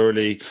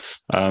necessarily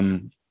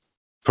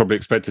probably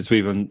expected to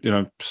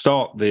even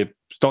start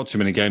too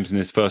many games in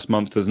his first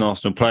month as an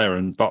Arsenal player,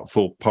 and but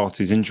for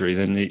Partey's injury,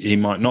 then he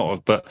might not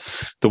have. But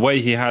the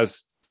way he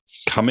has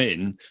come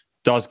in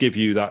does give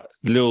you that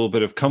little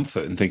bit of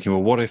comfort in thinking,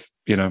 well, what if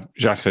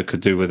Xhaka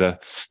could do with a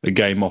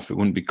game off? It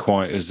wouldn't be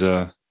quite as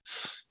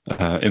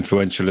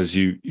influential as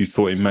you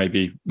thought it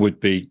maybe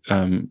would be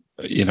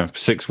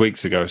 6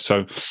 weeks ago.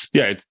 So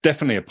yeah, it's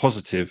definitely a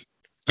positive,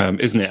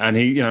 isn't it? And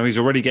he's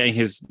already getting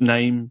his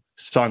name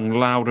sung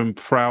loud and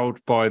proud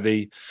by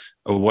the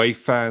away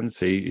fans.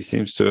 He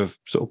seems to have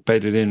sort of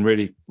bedded in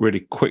really,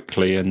 really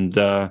quickly, and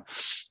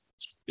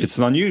it's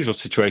an unusual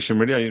situation,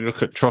 really. You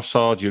look at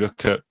Trossard, you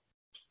look at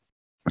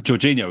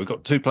Jorginho. We've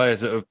got two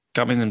players that have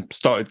come in and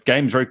started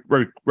games very,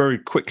 very, very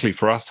quickly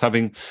for us.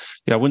 Having,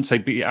 I wouldn't say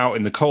beat it out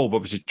in the cold, but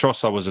obviously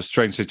Trossard was a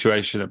strange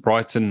situation at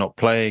Brighton, not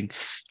playing.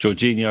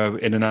 Jorginho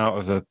in and out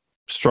of a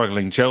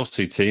struggling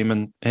Chelsea team,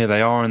 and here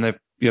they are, and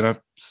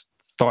they're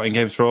starting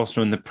games for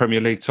Arsenal in the Premier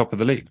League, top of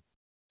the league.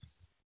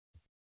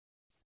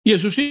 Yeah,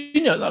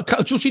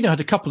 Jorginho had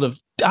a couple of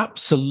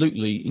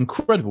absolutely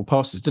incredible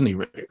passes, didn't he,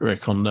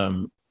 Rick,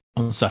 on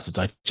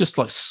Saturday? Just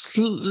like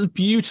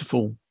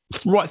beautiful,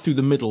 right through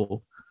the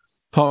middle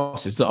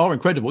passes that are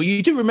incredible.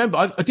 You do remember,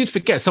 I did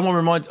forget,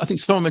 I think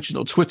someone mentioned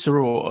on Twitter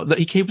that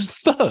he was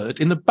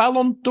third in the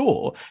Ballon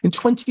d'Or in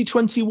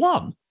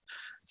 2021.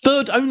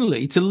 Third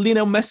only to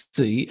Lionel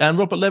Messi and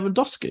Robert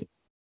Lewandowski.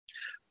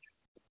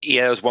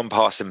 Yeah, there was one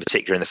pass in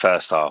particular in the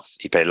first half.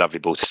 He played a lovely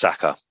ball to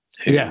Saka,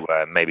 who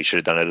maybe should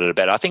have done a little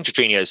better. I think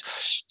Jorginho's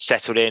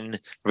settled in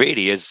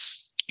really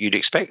as you'd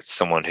expect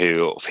someone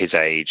who, of his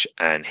age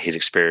and his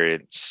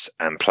experience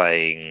and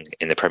playing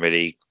in the Premier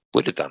League,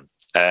 would have done.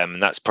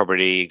 And that's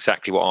probably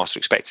exactly what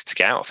Arsenal expected to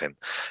get out of him.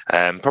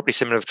 Probably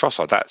similar to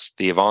Trossard. That's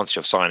the advantage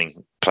of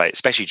signing players,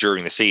 especially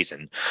during the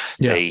season.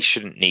 Yeah. They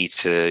shouldn't need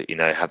to,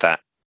 have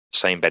that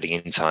same bedding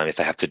in time if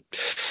they have to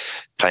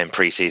play in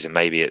pre-season.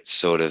 Maybe it's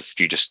sort of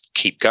you just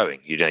keep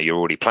going. You're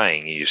already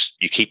playing. You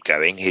keep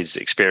going. His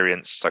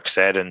experience, like I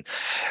said, and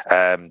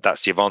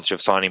that's the advantage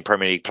of signing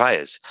Premier League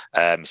players,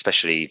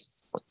 especially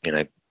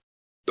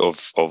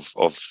of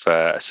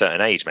a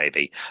certain age,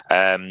 maybe.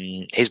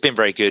 He's been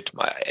very good.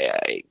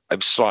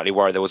 I'm slightly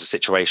worried. There was a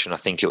situation, I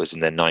think it was in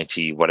the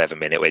 90 whatever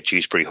minute, where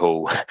Dewsbury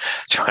Hall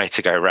tried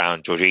to go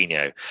around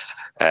Jorginho.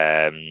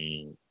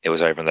 It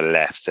was over on the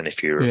left, and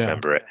if you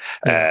remember it,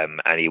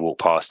 and he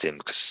walked past him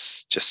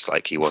because just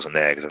like he wasn't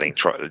there, because I think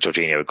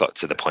Jorginho had got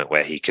to the point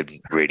where he could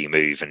really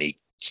move, and he's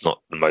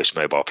not the most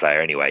mobile player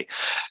anyway.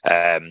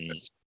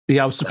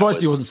 I was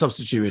surprised he wasn't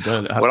substituted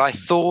earlier. Well, I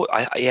thought,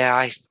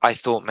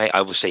 mate,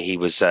 I would say he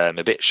was a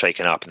bit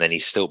shaken up, and then he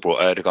still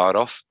brought Ødegaard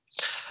off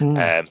for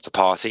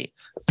Partey.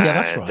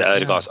 Yeah, that's right.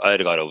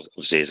 Ødegaard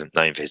obviously isn't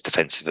known for his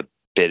defensive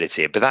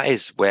ability, but that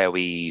is where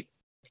we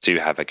do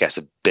have, I guess,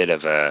 a bit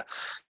of a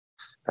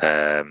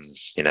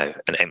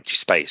an empty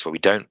space where we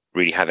don't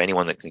really have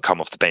anyone that can come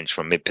off the bench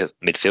from a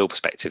midfield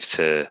perspective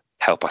to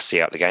help us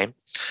see out the game.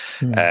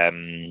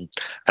 And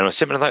on a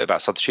similar note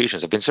about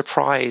substitutions, I've been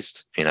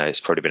surprised, it's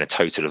probably been a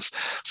total of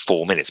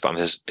 4 minutes, but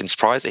I've been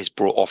surprised that he's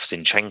brought off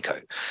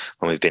Zinchenko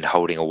when we've been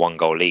holding a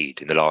 1-goal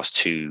lead in the last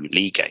 2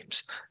 league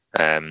games.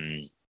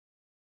 When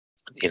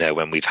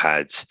we've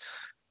had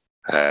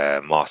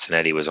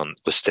Martinelli was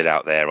still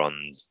out there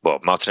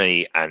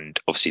Martinelli and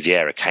obviously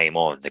Vieira came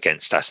on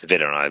against Aston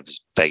Villa, and I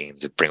was begging him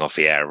to bring off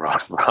Vieira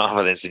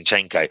rather than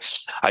Zinchenko.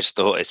 I just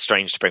thought it's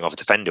strange to bring off a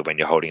defender when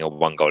you're holding a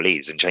 1-goal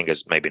lead.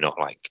 Zinchenko's maybe not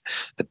like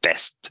the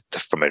best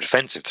from a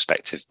defensive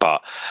perspective,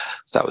 but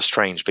that was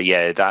strange. But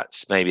yeah,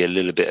 that's maybe a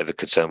little bit of a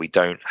concern. We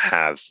don't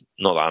have,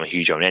 not that I'm a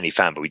huge Elneny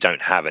fan, but we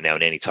don't have an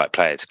Elneny type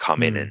player to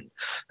come in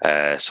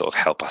and sort of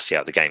help us see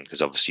out the game,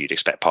 because obviously you'd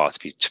expect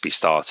Partey to be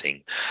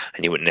starting,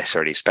 and you wouldn't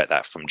necessarily expect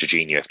that from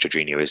Jorginho if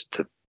Jorginho is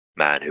the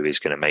man who is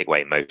going to make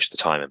way most of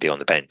the time and be on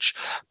the bench.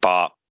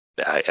 But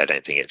I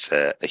don't think it's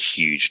a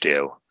huge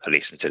deal, at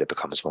least until it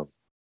becomes one.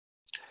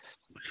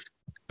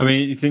 I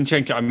mean,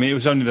 Zinchenko, it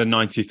was only the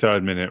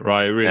 93rd minute,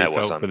 right? It really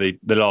felt for the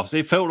last.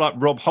 It felt like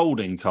Rob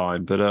Holding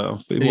time, but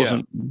it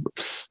wasn't.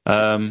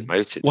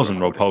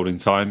 Wasn't Rob Holding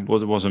time.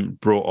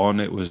 Wasn't brought on.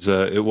 It was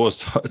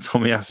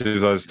Tomiyasu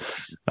those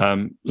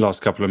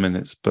last couple of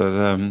minutes.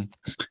 But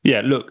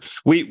look,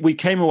 we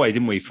came away,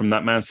 didn't we, from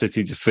that Man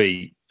City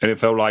defeat, and it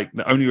felt like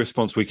the only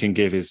response we can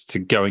give is to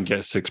go and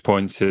get 6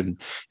 points in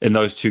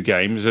those 2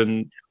 games,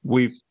 and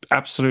we've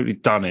absolutely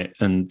done it.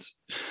 And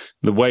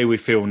the way we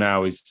feel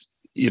now is,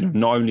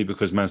 not only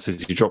because Man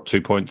City dropped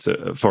 2 points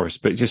at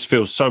Forest, but it just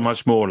feels so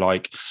much more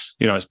like,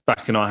 it's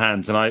back in our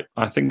hands. And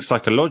I think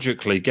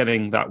psychologically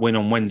getting that win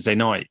on Wednesday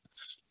night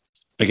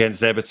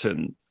against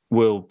Everton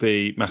will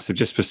be massive,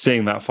 just for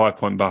seeing that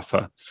 5-point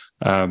buffer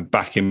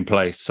back in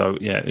place. So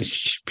yeah,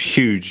 it's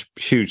huge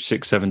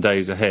 6-7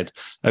 days ahead.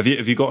 Have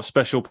you got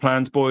special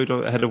plans, Boyd,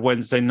 ahead of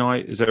Wednesday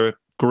night? Is there a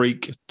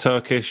Greek,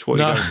 Turkish? What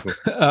are you going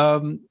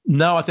for?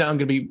 No, I think I'm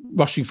going to be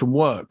rushing from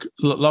work.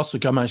 Last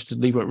week I managed to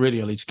leave work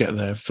really early to get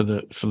there for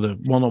the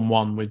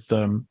one-on-one with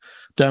Dermot,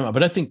 but I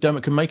don't think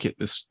Dermot can make it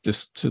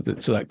to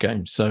that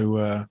game. So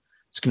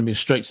it's going to be a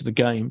straight to the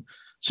game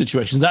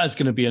situation. That is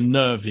going to be a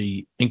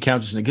nervy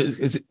encounter.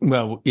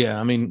 We'll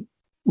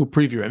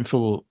preview it in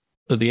full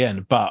at the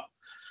end, but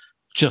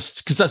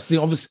just because that's the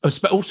obvious.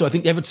 Also, I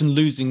think Everton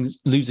losing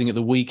at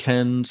the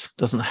weekend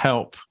doesn't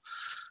help.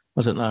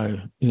 I don't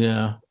know.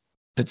 Yeah.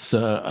 It's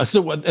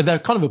they're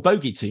kind of a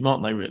bogey team,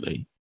 aren't they?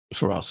 Really,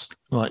 for us.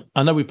 Like,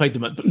 I know we played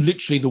them at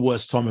literally the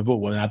worst time of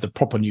all when they had the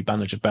proper new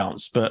manager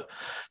bounce, but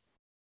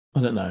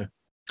I don't know.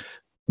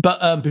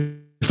 But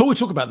before we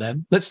talk about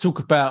them, let's talk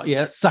about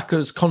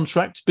Saka's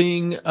contract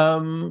being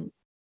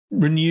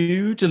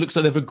renewed. It looks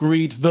like they've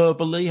agreed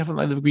verbally, haven't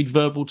they? They've agreed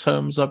verbal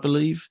terms, I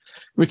believe.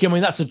 Ricky,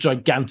 that's a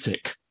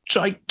gigantic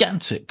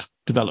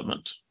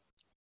development.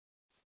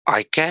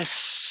 I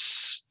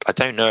guess I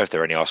don't know if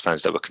there are any Arsenal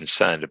fans that were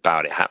concerned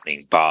about it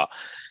happening, but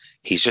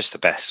he's just the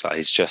best. Like,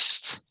 he's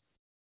just.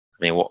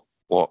 What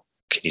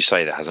can you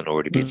say that hasn't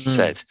already been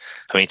said?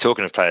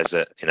 Talking of players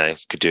that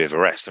could do with a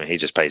rest. He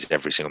just plays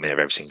every single minute of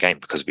every single game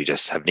because we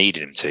just have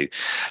needed him to.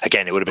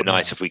 Again, it would have been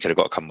nice if we could have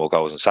got a couple more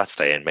goals on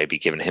Saturday and maybe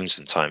given him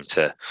some time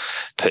to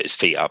put his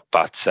feet up.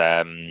 But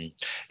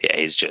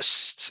he's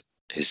just.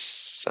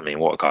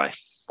 What a guy!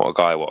 What a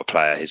guy! What a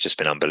player! He's just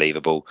been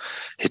unbelievable.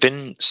 He's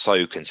been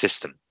so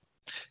consistent.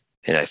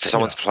 For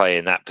someone to play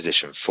in that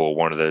position for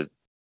one of the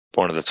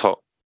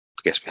top,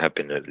 I guess we have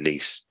been at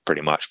least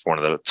pretty much one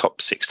of the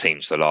top 6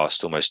 teams for the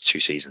last almost 2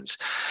 seasons.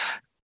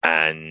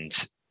 And,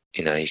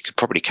 you could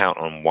probably count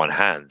on one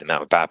hand the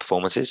amount of bad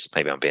performances.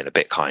 Maybe I'm being a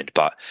bit kind,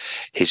 but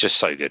he's just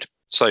so good.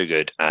 So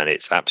good. And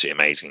it's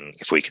absolutely amazing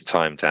if we can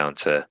tie him down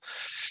to,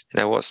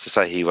 what's to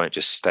say he won't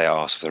just stay at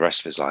Arsenal for the rest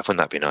of his life. Wouldn't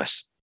that be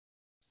nice?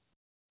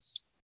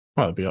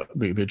 Well,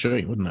 it'd be a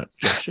dream, wouldn't it,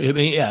 Josh?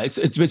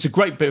 It's a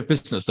great bit of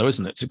business, though,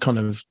 isn't it? To kind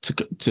of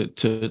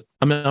to.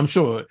 I'm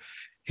sure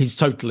he's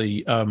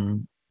totally.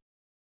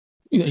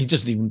 He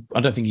doesn't even. I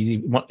don't think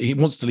he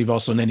wants to leave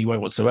Arsenal in any way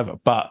whatsoever.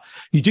 But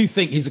you do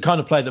think he's the kind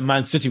of player that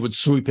Man City would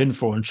swoop in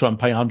for and try and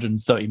pay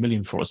 130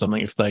 million for or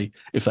something if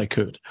they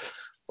could.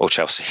 Or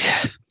Chelsea.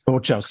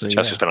 Chelsea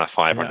spent like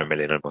 500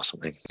 million or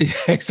something. Yeah,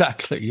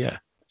 exactly. Yeah.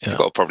 They've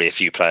got probably a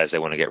few players they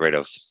want to get rid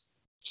of.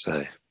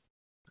 So.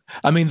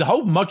 I mean, the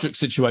whole Mudryk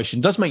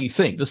situation does make you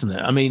think, doesn't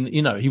it? I mean,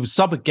 he was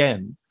sub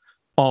again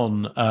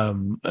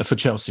on for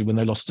Chelsea when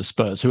they lost to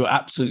Spurs, who are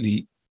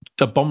absolutely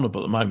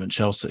abominable at the moment.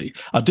 Chelsea,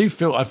 I do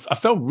feel I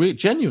felt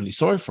genuinely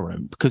sorry for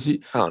him because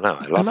it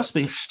must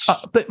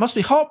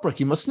be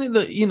heartbreaking, mustn't it?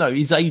 That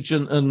his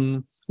agent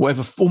and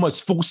whatever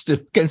almost forced him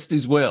against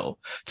his will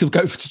to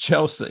go to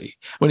Chelsea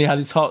when he had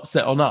his heart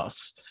set on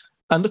us.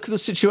 And look at the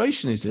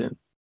situation he's in.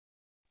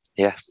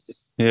 Yeah.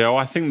 Yeah, well,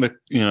 I think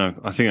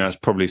that's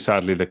probably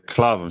sadly the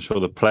club. I'm sure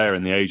the player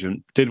and the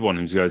agent did want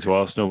him to go to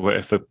Arsenal, but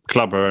if the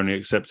club are only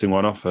accepting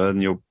one offer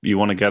and you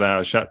want to get out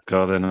of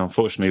Shakhtar, then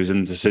unfortunately he was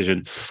in the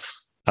decision.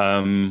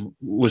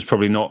 Was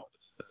probably not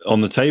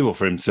on the table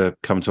for him to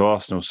come to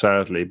Arsenal,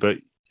 sadly. But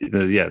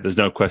there's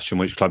no question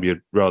which club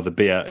you'd rather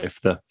be at if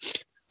the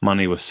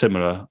money was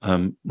similar.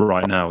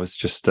 Right now, it's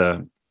just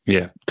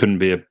couldn't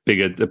be a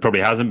bigger. There probably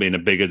hasn't been a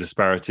bigger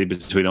disparity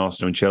between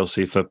Arsenal and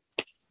Chelsea for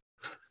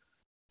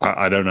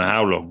I don't know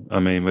how long. I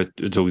mean, we're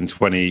talking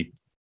 20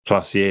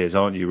 plus years,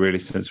 aren't you? Really,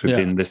 since we've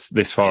been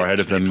this far ahead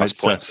of them.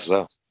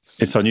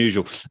 It's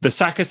unusual. The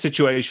Saka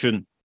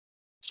situation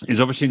is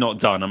obviously not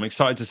done. I'm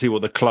excited to see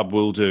what the club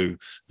will do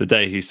the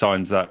day he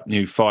signs that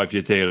new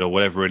 5-year deal or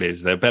whatever it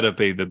is. There better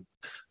be the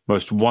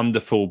most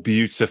wonderful,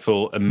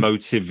 beautiful,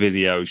 emotive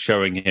video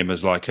showing him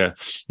as like a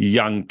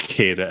young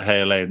kid at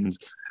Hale End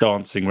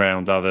dancing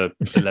around other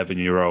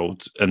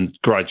 11-year-olds and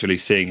gradually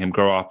seeing him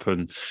grow up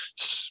and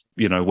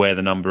wear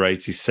the number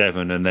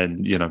 87 and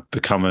then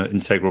become an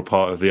integral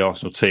part of the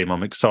Arsenal team.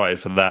 I'm excited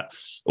for that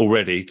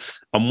already.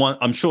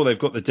 I'm sure they've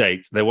got the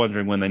date. They're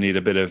wondering when they need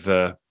a bit of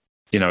a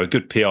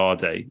good PR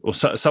day or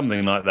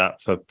something like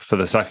that for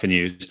the Saka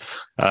news.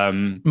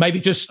 Maybe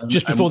just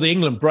before the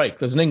England break.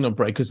 There's an England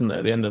break, isn't there,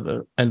 at the end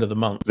of the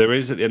month? There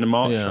is at the end of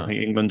March. Yeah. I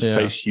think England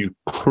face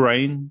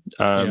Ukraine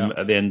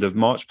at the end of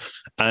March.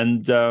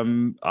 And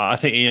I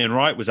think Ian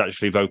Wright was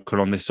actually vocal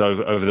on this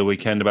over the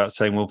weekend about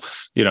saying, well,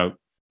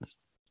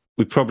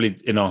 we probably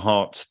in our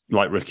hearts,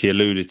 like Ricky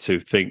alluded to,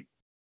 think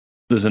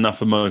there's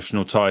enough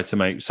emotional tie to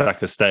make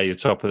Saka stay at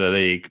top of the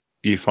league.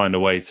 You find a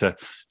way to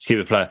keep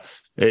the player.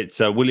 It's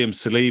William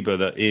Saliba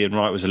that Ian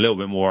Wright was a little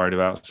bit more worried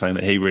about, saying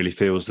that he really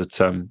feels that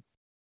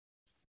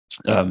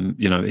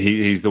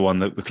he's the one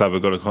that the club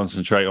have got to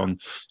concentrate on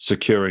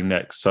securing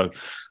next. So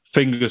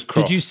fingers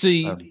crossed. Did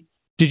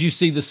you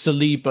see the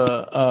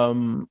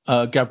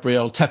Saliba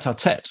Gabriel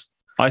tete-a-tete?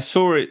 I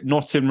saw it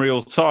not in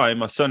real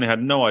time. I certainly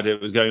had no idea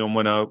it was going on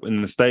when I was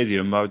in the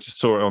stadium. I just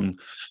saw it on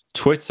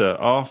Twitter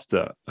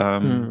after.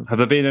 Have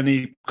there been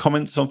any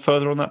comments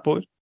further on that,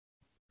 Boyd?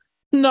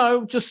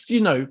 No, just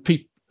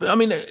people. I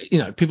mean,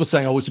 people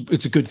saying, "Oh,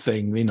 it's a good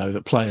thing,"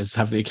 that players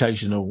have the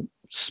occasional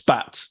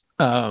spat.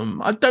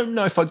 I don't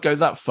know if I'd go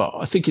that far.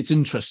 I think it's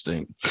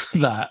interesting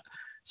that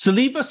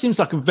Saliba seems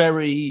like a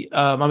very.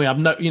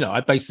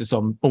 I base this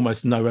on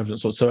almost no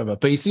evidence whatsoever,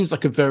 but he seems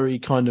like a very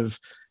kind of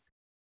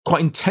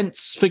quite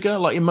intense figure,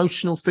 like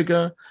emotional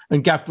figure.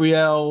 And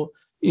Gabriel,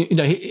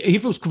 he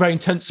feels very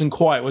intense and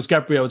quiet, whereas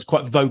Gabriel is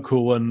quite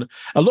vocal. And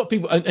a lot of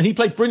people, and he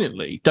played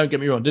brilliantly, don't get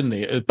me wrong, didn't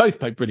he?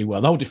 Both played pretty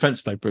well. The whole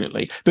defence played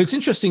brilliantly. But it's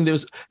interesting, there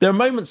are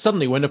moments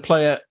suddenly when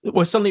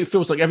suddenly it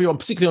feels like everyone,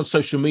 particularly on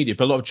social media,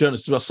 but a lot of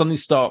journalists as well, suddenly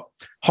start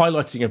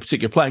highlighting a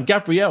particular player. And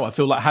Gabriel, I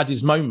feel like, had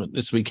his moment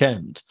this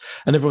weekend.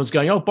 And everyone's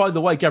going, oh, by the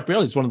way,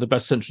 Gabriel is one of the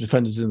best central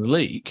defenders in the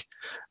league,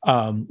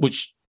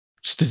 which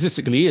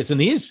statistically is, and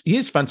he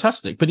is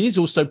fantastic, but he is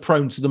also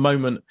prone to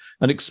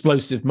an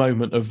explosive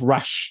moment of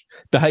rash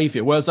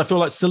behaviour, whereas I feel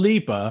like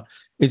Saliba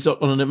is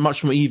on a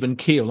much more even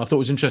keel. And I thought it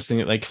was interesting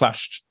that they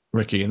clashed,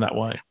 Ricky, in that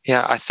way.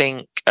 Yeah, I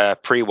think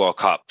pre-World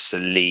Cup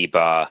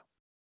Saliba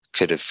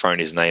could have thrown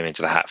his name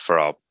into the hat for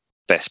our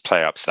best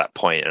player up to that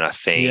point, and I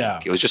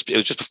think it was just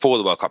before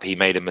the World Cup he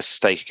made a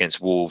mistake against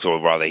Wolves, or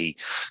rather he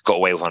got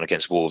away with one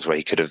against Wolves where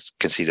he could have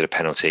conceded a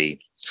penalty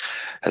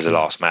as a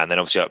last man. Then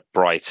obviously at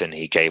Brighton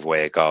he gave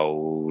away a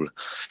goal.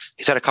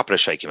 He's had a couple of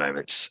shaky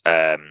moments,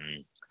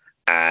 and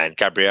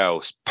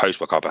Gabriel's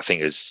post-World Cup I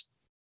think has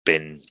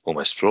been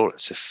almost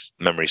flawless, if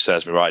memory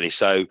serves me rightly.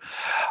 So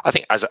I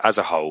think as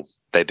a whole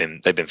they've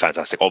been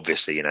fantastic.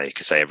 Obviously, you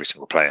could say every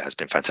single player has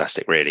been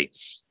fantastic, really.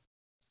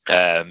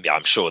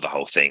 I'm sure the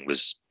whole thing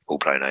was all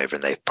blown over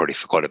and they've probably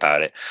forgot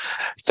about it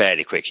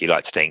fairly quickly,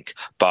 like to think.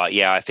 But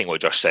yeah, I think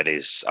what Josh said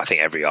is, I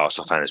think every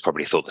Arsenal fan has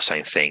probably thought the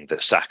same thing,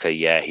 that Saka,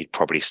 he'd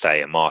probably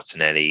stay, and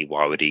Martinelli,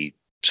 why would he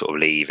sort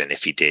of leave? And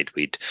if he did,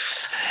 we'd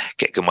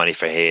get good money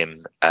for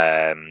him.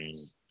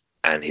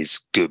 And he's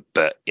good,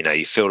 but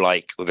you feel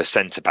like with a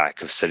centre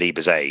back of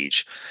Saliba's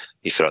age,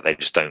 you feel like they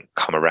just don't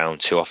come around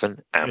too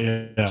often.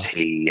 And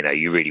he,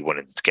 you really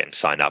wanted to get him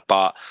signed up,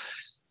 but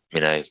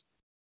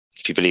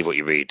if you believe what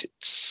you read, it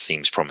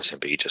seems promising,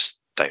 but you just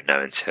don't know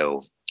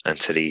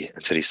until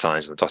he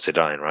signs on the dotted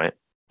line, right?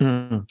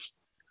 Mm.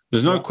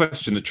 There's no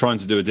question that trying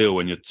to do a deal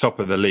when you're top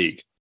of the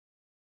league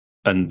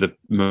and the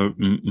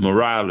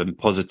morale and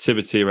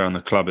positivity around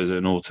the club is at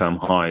an all-time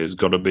high has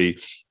got to be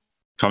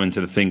coming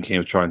to the thinking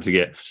of trying to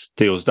get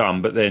deals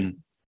done. But then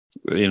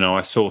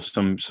I saw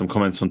some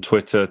comments on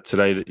Twitter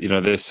today that,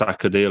 this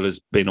Saka deal has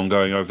been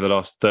ongoing over the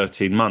last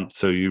 13 months.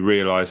 So you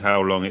realise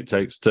how long it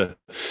takes to,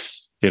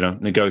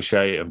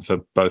 negotiate and for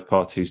both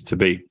parties to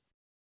be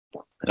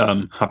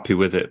happy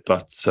with it.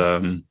 But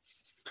I'm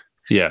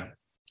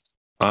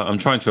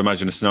trying to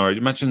imagine a scenario.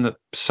 Imagine that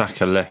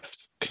Saka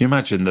left. Can you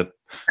imagine the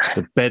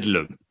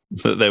bedlam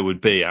that there would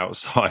be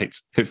outside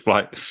if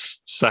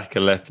Saka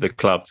left the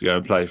club to go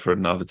and play for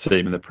another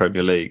team in the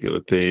Premier League? It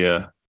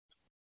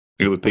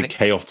would be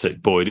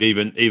chaotic, Boyd.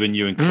 Even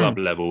you in club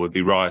level would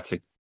be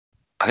rioting.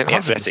 I think The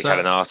Athletic had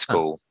an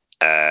article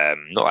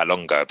not that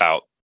long ago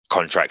about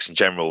contracts in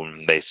general,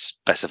 and they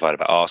specified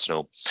about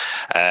Arsenal.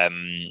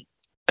 And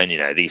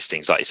these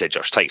things, like you said,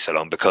 Josh, take so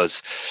long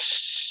because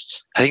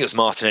I think it was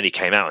Martinelli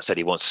came out and said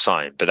he wants to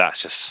sign, but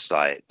that's just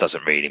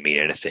doesn't really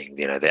mean anything.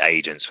 The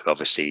agents will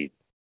obviously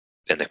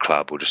in the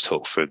club will just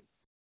talk for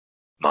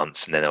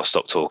months and then they'll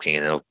stop talking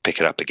and they'll pick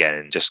it up again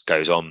and just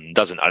goes on.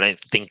 I don't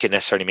think it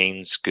necessarily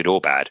means good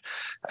or bad.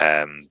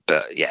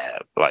 But yeah,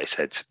 like I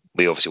said,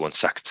 we obviously want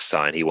Saka to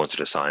sign. He wanted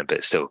to sign,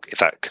 but still, if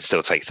that can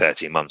still take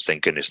 13 months, then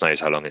goodness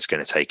knows how long it's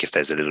going to take if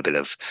there's a little bit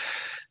of,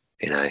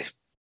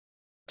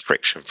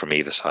 friction from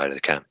either side of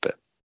the camp. But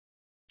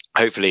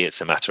hopefully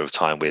it's a matter of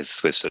time with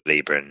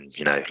Saliba, and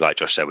like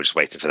Josh said, we're just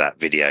waiting for that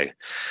video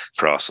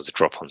for Arsenal to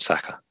drop on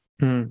Saka.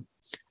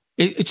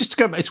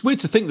 It's weird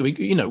to think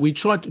that we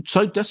tried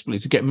so desperately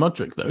to get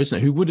Mudryk, though, isn't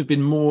it? Who would have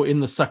been more in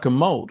the Saka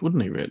mould,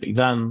 wouldn't he? Really,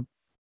 than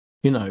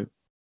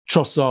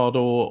Trossard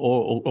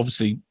or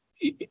obviously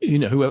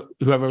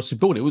whoever else who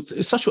bought it.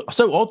 It's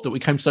so odd that we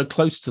came so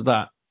close to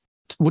that.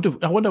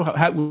 I wonder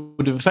how it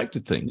would have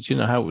affected things.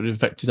 How it would have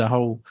affected our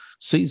whole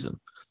season.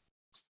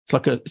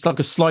 It's like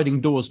a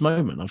sliding doors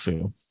moment, I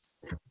feel.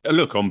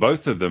 Look, on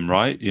both of them,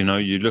 right? You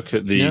look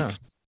at the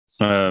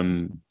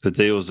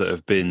deals that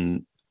have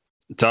been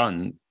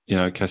done.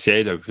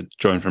 Caicedo could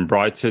join from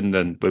Brighton,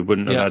 then we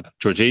wouldn't have had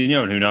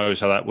Jorginho, and who knows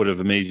how that would have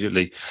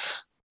immediately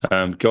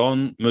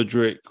gone.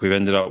 Mudryk, we've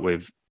ended up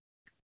with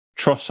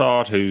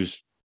Trossard,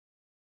 who's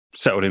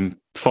settled in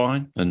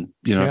fine and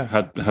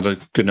had a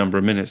good number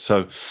of minutes.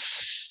 So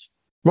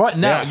right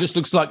now, it just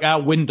looks like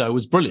our window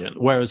was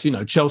brilliant, whereas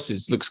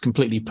Chelsea's looks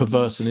completely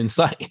perverse and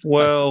insane.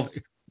 Well,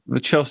 the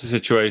Chelsea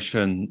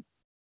situation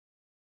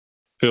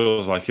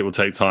feels like it will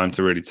take time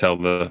to really tell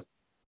the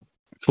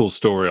full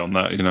story on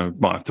that.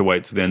 Might have to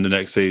wait till the end of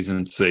next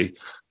season to see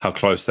how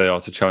close they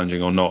are to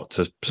challenging or not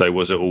to say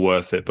was it all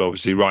worth it. But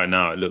obviously, right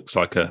now it looks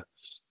like a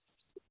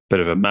bit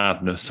of a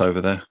madness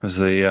over there. It's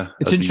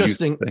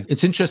interesting.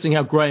 It's interesting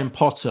how Graham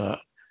Potter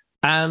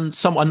and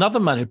another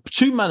manager,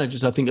 two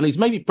managers, I think at least,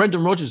 maybe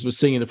Brendan Rodgers was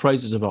singing the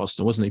praises of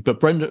Arsenal, wasn't he? But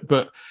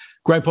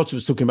Graham Potter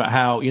was talking about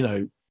how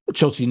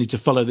Chelsea need to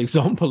follow the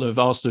example of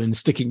Arsenal in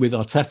sticking with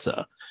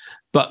Arteta.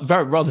 But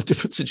rather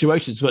different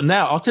situations. But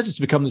now Arteta's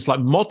become this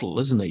model,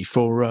 isn't he,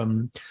 for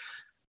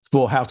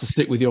how to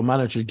stick with your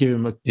manager, give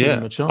him a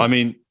chance. I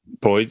mean,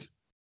 Boyd.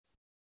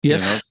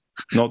 Yes.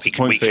 Not to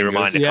point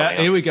fingers.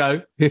 Here we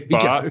go.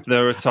 But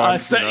there are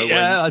times.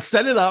 I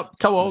set it up.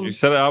 Come on. You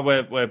set it up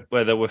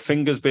where there were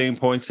fingers being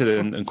pointed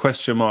and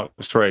question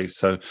marks raised.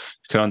 So you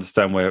can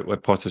understand where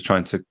Potter's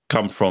trying to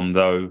come from,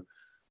 though.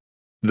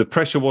 The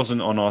pressure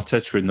wasn't on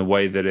Arteta in the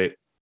way that it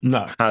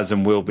has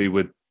and will be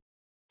with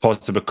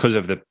Potter because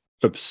of the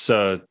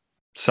absurd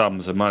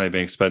sums of money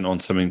being spent on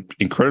some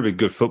incredibly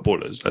good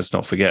footballers. Let's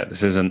not forget,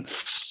 this isn't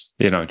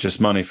just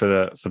money for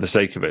the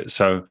sake of it.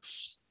 So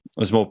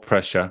there's more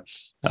pressure,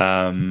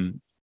 and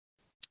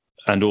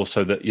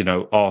also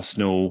that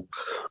Arsenal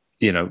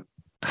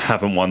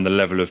haven't won the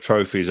level of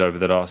trophies over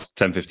the last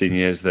 10-15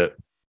 years that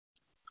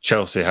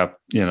Chelsea have.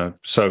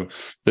 So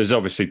there's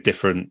obviously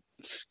different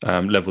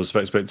levels of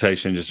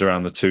expectation just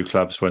around the two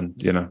clubs when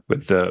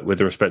with the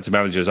respective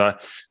managers. I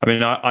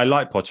mean I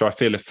like Potter. I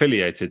feel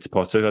affiliated to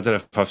Potter. I don't know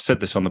if I've said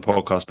this on the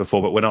podcast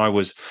before, but when I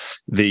was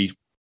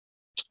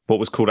what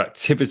was called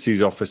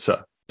activities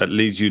officer at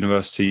Leeds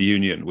University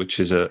Union, which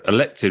is a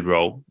elected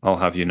role, I'll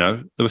have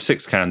there were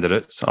 6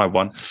 candidates. I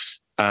won.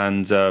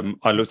 And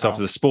I looked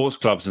after the sports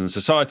clubs and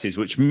societies,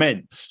 which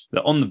meant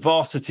that on the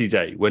varsity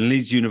day, when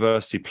Leeds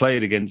University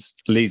played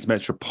against Leeds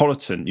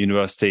Metropolitan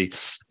University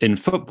in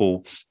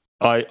football,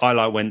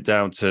 I went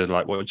down to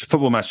watch a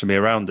football match and be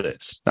around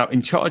it. Now,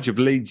 in charge of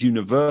Leeds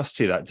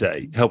University that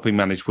day, helping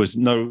manage, was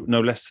no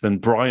less than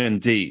Brian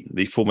Deane,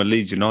 the former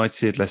Leeds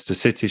United, Leicester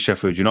City,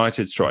 Sheffield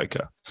United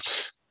striker.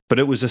 But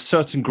it was a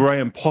certain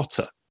Graham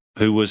Potter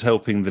who was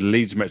helping the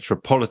Leeds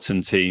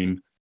Metropolitan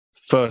team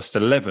first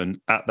 11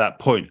 at that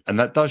point. And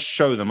that does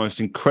show the most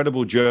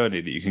incredible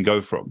journey that you can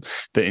go from.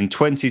 That in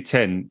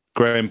 2010,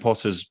 Graham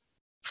Potter's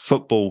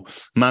football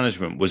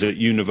management was at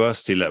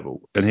university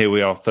level, and here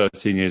we are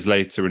 13 years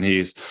later, and he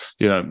is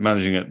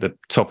managing at the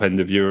top end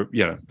of Europe,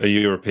 a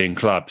European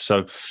club.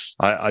 So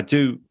I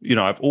do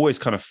I've always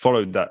kind of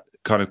followed that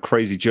kind of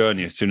crazy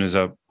journey as soon as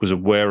I was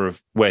aware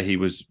of where he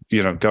was,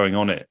 going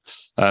on it.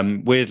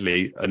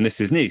 Weirdly, and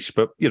this is niche,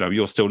 but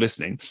you're still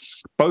listening.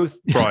 Both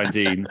Brian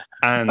Deane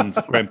and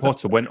Graham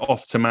Potter went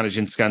off to manage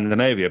in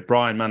Scandinavia.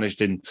 Brian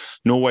managed in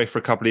Norway for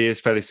a couple of years,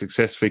 fairly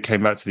successfully,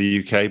 came back to the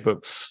UK.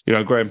 But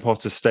Graham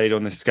Potter stayed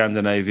on this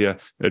Scandinavia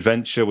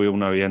adventure. We all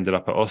know he ended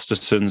up at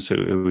Östersunds,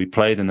 who he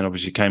played, and then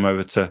obviously came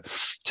over to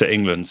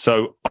England.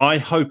 So I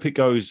hope it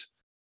goes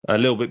a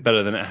little bit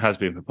better than it has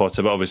been for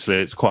Potter, but obviously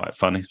it's quite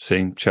funny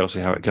seeing Chelsea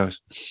how it goes.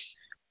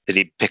 Did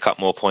he pick up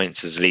more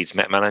points as Leeds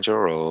Met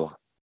manager, or?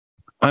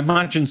 I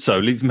imagine so.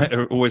 Leeds Met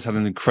always had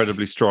an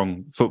incredibly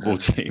strong football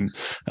team.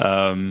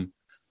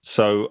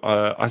 So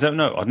I don't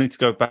know. I need to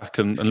go back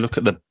and look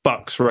at the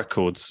Bucks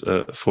records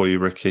for you,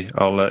 Ricky.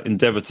 I'll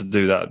endeavour to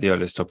do that at the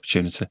earliest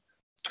opportunity.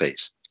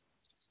 Please.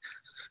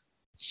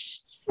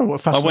 Oh,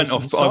 I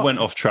went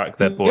off track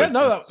there, boy. Yeah,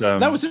 no,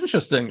 that was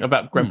interesting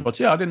about Graham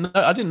Potter. Yeah, I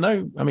didn't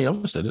know. I mean,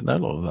 obviously, I didn't know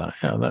a lot of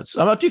that.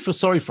 Yeah, I do feel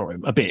sorry for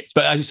him a bit,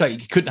 but as you say,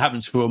 it couldn't happen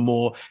to a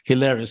more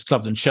hilarious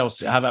club than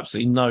Chelsea. I have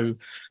absolutely no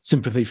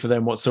sympathy for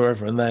them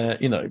whatsoever, and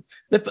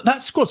that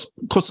squad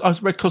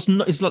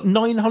it's like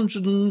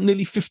 900 and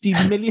nearly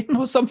 50 million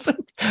or something.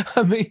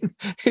 I mean,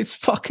 it's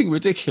fucking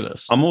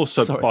ridiculous. I'm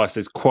also biased.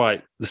 There's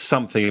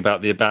something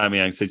about the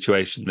Aubameyang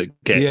situation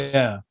that gets.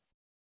 Yeah.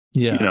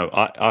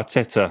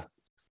 Arteta.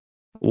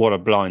 What a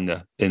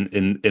blinder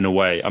in a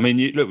way. I mean,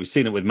 look, we've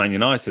seen it with Man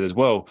United as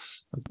well.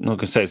 I'm not going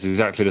to say it's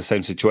exactly the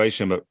same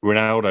situation, but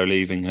Ronaldo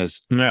leaving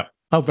has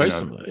very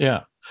similar.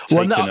 Yeah,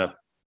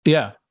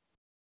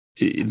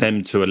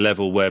 them to a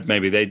level where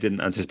maybe they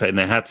didn't anticipate, and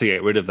they had to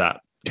get rid of that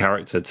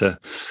character to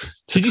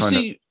Did you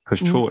see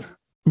push forward.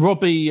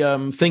 Robbie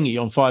Thingy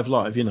on 5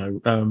 Live?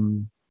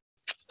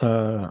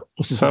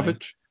 What's his name?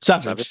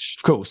 Savage,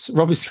 of course.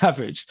 Robbie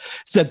Savage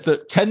said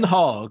that Ten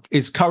Hag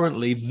is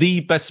currently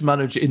the best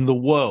manager in the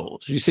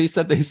world. You see, he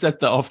said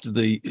that after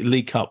the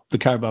League Cup, the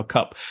Carabao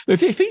Cup. If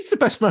he's the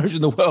best manager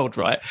in the world,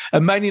 right,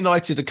 and Man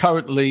United are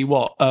currently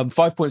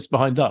 5 points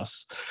behind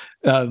us,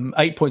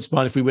 8 points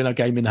behind if we win our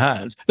game in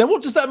hand, then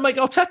what does that make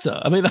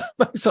Arteta? I mean, that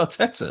makes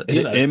Arteta.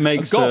 It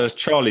makes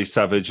Charlie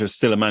Savage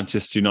still a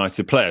Manchester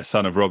United player,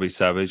 son of Robbie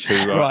Savage,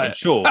 who I'm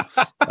sure.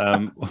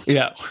 He's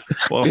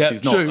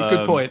not, true.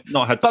 Good point.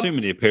 Not had too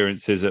many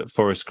appearances at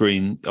Forest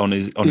Green on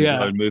his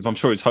own move. I'm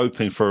sure he's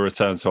hoping for a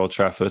return to Old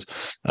Trafford.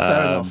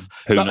 Fair enough.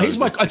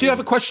 I do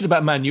have a question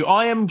about Man U.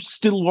 I am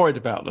still worried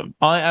about them.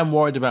 I am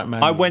worried about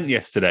Man U. I went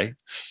yesterday.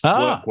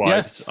 Work-wise.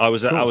 Yes, I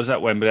was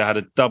at Wembley. I had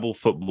a double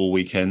football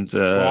weekend.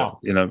 Wow.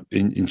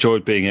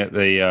 Enjoyed being at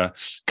the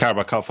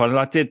Carabao Cup final.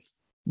 I did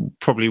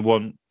probably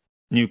want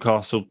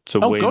Newcastle to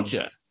win. Oh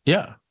God,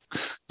 yeah.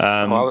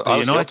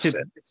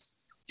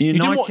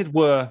 United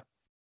were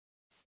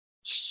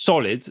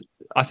solid.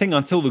 I think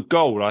until the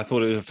goal, I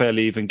thought it was a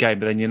fairly even game.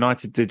 But then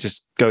United did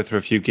just go through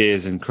a few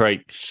gears and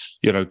create,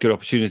 good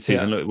opportunities.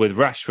 Yeah. And look, with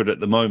Rashford at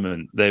the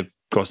moment, they've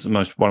got one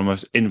of the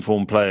most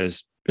informed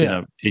players.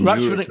 In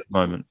Rashford Europe at the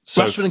moment.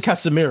 So, Rashford and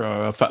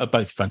Casemiro are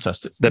both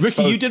fantastic.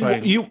 Ricky, you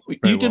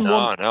didn't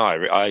want. No,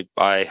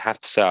 I have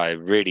to say I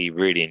really,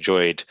 really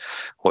enjoyed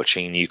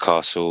watching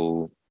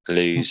Newcastle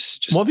lose.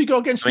 What have you got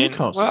against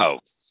Newcastle? Well,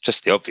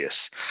 just the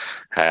obvious.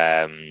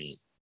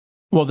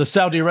 The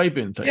Saudi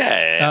Arabian thing.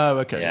 Yeah. Oh,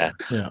 okay.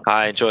 Yeah.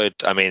 I enjoyed.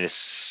 I mean,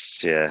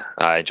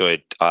 I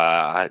enjoyed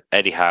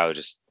Eddie Howe,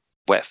 just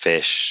wet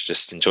fish.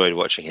 Just enjoyed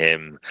watching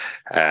him.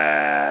 So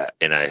I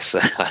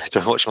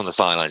watched him on the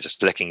sideline,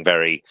 just looking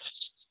very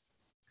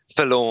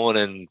forlorn.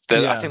 And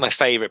I think my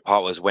favourite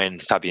part was when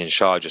Fabian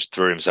Schär just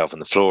threw himself on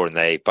the floor, and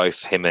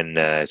him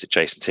and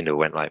Jason Tyndall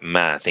went like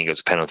mad. I think it was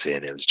a penalty,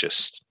 and it was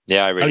just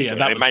I really.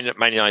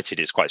 Man United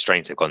is quite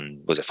strange. They've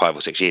gone 5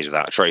 or 6 years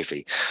without a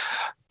trophy,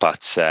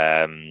 but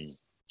for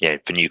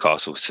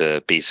Newcastle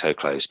to be so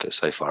close but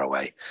so far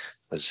away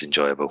was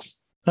enjoyable.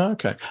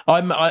 Okay,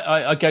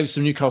 I gave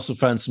some Newcastle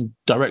fans some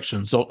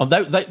directions. So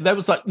there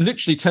was like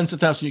literally tens of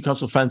thousands of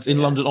Newcastle fans in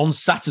London on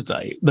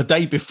Saturday, the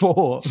day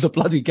before the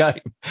bloody game,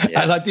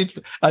 and I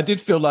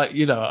did feel like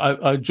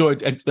I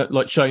enjoyed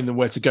like showing them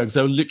where to go, because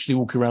they were literally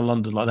walking around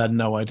London like they had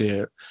no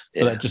idea,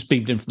 but they just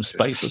beamed in from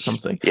space or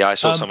something. Yeah, I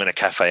saw some in a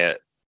cafe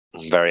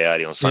very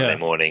early on Sunday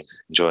morning,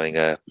 enjoying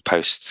a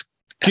post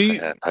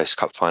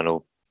cup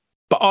final.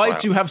 But I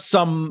have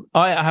some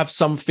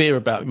fear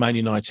about Man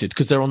United,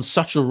 because they're on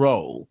such a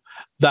roll.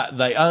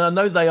 And I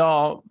know they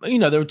are,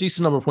 they're a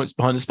decent number of points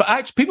behind us. But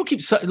actually, people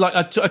keep saying, like,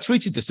 I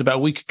tweeted this about a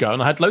week ago,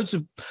 and I had loads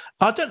of,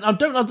 I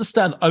don't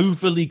understand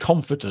overly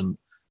confident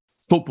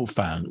football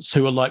fans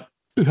who have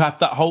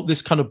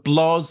this kind of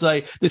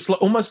blasé, this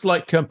almost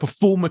like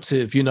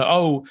performative,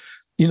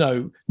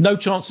 no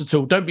chance at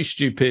all. Don't be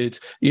stupid.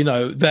 They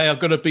are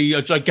going to be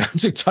a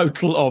gigantic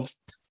total of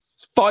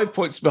 5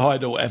 points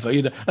behind or whatever,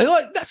 and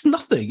that's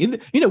nothing.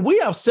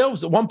 We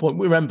ourselves at one point,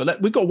 we remember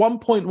we got 1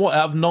 point out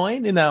of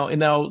 9 in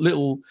our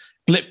little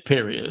blip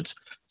period.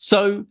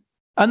 So,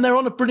 and they're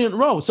on a brilliant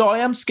roll. So I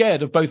am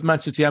scared of both Man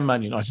City and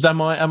Man United.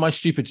 Am I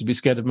stupid to be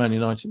scared of Man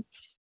United?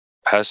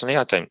 Personally,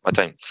 I don't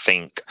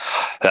think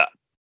that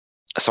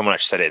someone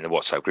actually said it in the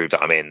WhatsApp group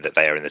that I'm in, that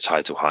they are in the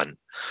title hunt. And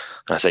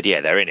I said,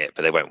 yeah, they're in it,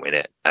 but they won't win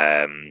it.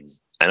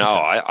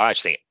 I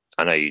actually think,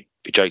 I know you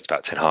joked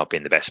about Ten Hag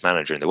being the best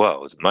manager in the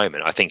world at the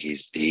moment. I think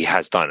he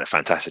has done a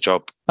fantastic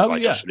job.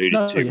 Josh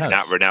alluded to.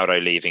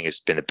 Ronaldo leaving has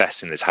been the best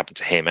thing that's happened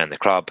to him and the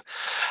club.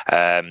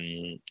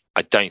 I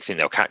don't think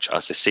they'll catch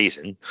us this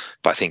season,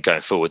 but I think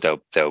going forward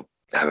they'll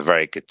have a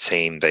very good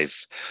team. They've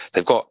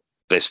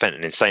spent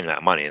an insane amount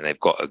of money, and they've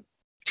got a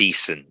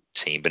decent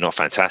team, but not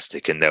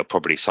fantastic, and they'll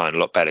probably sign a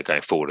lot better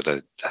going forward.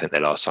 Although I think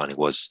their last signing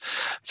was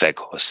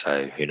Weghorst,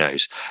 so who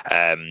knows?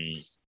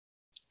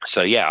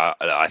 So yeah,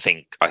 I don't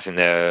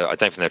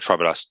think they'll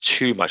trouble us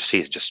too much this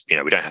season. Just, we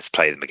don't have to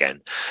play them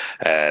again,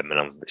 and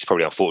it's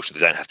probably unfortunate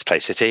they don't have to play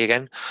City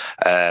again.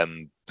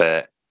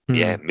 But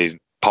move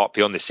part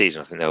beyond this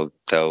season, I think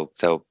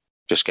they'll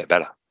just get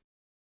better.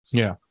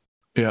 Yeah.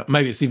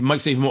 Maybe it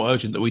makes it even more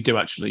urgent that we do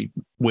actually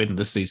win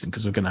this season,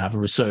 because we're going to have a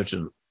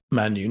resurgent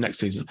Man U next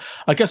season.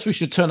 I guess we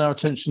should turn our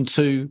attention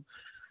to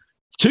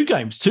two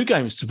games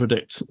to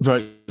predict,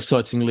 very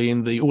excitingly,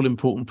 in the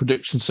all-important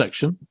prediction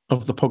section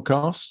of the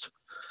podcast.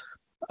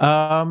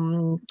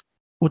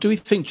 What do we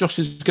think, Josh,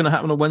 is going to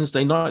happen on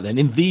Wednesday night then,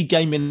 in the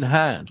game in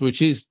hand,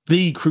 which is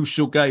the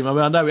crucial game? I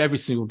mean, I know every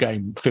single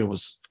game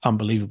feels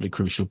unbelievably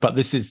crucial, but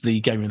this is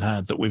the game in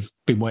hand that we've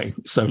been waiting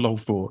so long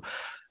for,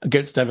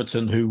 against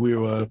Everton, who we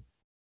were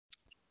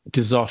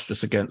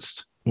disastrous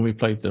against when we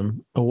played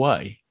them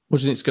away. What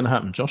do you think is going to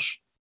happen, Josh?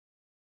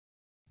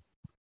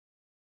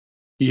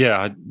 Yeah,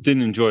 I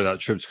didn't enjoy that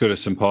trip to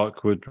Goodison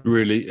Park. Would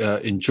really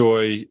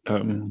enjoy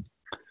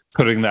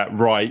putting that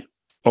right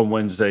on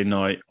Wednesday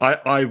night.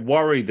 I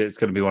worry that it's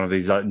going to be one of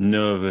these like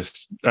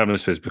nervous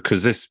atmospheres,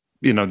 because this,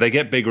 they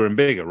get bigger and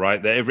bigger,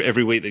 right?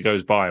 Every week that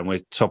goes by and we're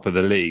top of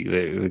the league,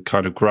 the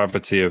kind of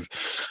gravity of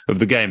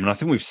the game. And I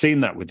think we've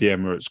seen that with the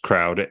Emirates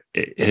crowd.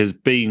 It has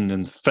been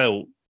and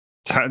felt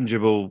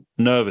tangible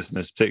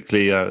nervousness,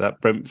 particularly that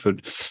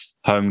Brentford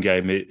home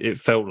game. It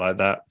felt like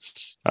that.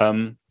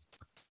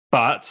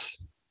 But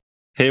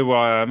here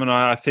I am, and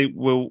I think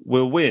we'll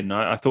win.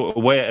 I thought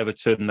away at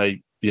Everton,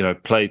 they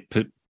played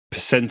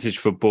percentage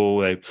football.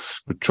 They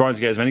were trying to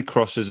get as many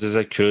crosses as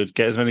they could,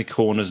 get as many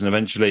corners, and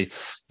eventually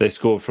they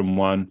scored from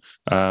one.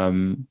 I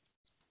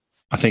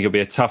think it'll be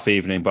a tough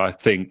evening, but I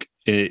think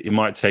it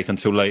might take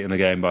until late in the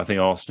game. But I think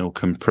Arsenal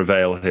can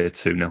prevail here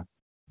 2-0.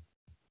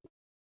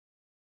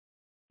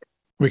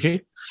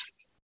 Ricky?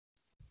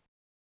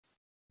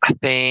 I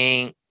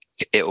think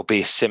it will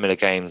be a similar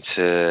game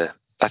to...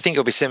 I think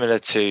it'll be similar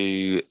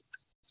to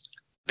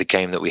the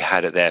game that we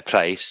had at their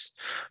place,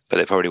 but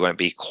they probably won't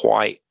be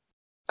quite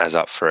as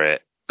up for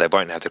it. They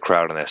won't have the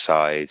crowd on their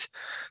side.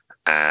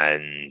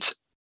 And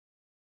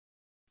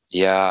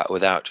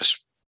without just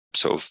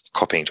sort of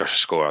copying Josh's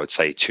score, I would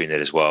say 2-0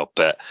 as well.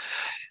 But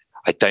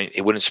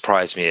it wouldn't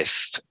surprise me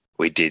if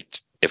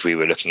we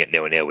were looking at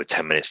 0-0 with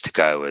 10 minutes to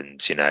go,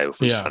 and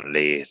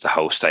suddenly the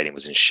whole stadium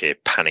was in sheer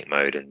panic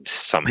mode, and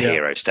some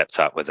hero stepped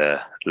up with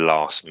a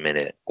last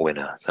minute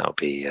winner. That would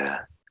be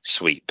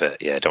sweet,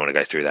 but I don't want to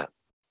go through that.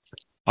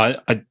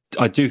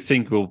 I do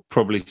think we'll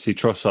probably see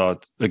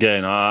Trossard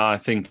again. I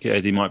think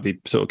Eddie might be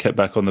sort of kept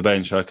back on the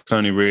bench. I can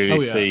only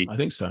really see I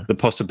think so. The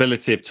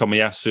possibility of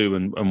Tomiyasu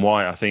and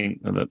White. I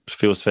think that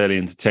feels fairly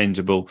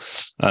interchangeable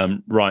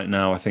right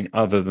now. I think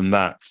other than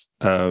that,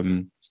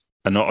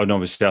 and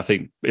obviously, I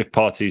think if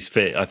Partey's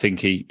fit, I think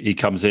he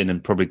comes in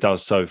and probably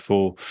does so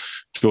for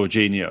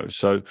Jorginho.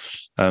 So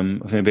I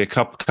think there'll be a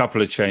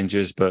couple of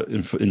changes, but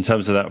in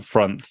terms of that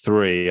front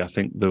three, I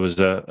think there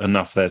was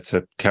enough there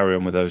to carry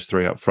on with those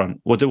three up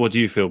front. What do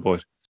you feel,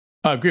 Boyd?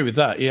 I agree with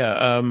that.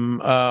 Yeah,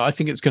 I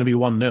think it's going to be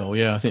 1-0.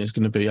 Yeah, I think it's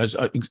going to be. I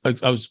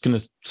was going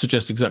to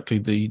suggest exactly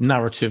the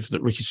narrative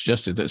that Ricky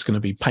suggested, that it's going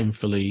to be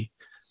painfully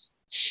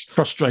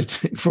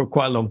frustrating for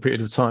quite a long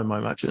period of time, I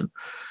imagine,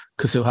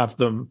 because he'll have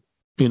them.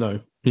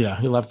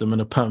 He'll have them in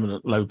a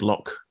permanent low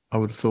block, I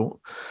would have thought.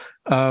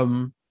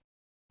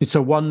 It's a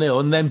 1-0.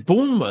 And then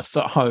Bournemouth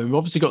at home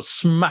obviously got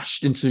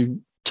smashed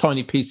into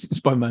tiny pieces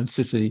by Man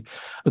City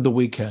at the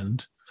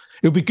weekend.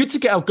 It would be good to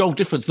get our goal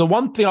difference. The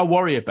one thing I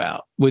worry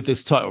about with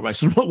this title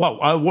race,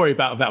 well, I worry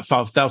about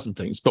 5,000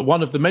 things, but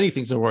one of the many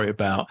things I worry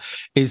about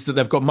is that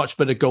they've got much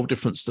better goal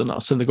difference than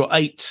us, and they've got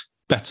 8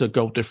 better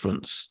goal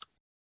difference.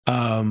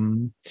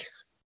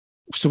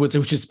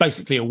 Which is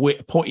basically a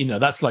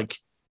point, that's like...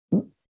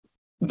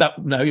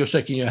 No, you're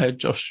shaking your head,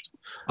 Josh.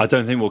 I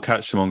don't think we'll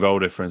catch them on goal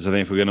difference. I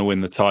think if we're going to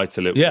win the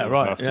title, it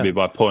will have to be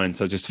by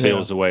points. It just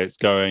feels the way it's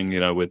going,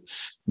 with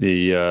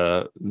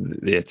the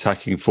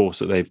attacking force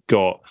that they've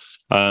got.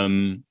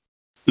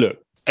 Look,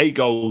 8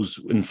 goals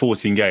in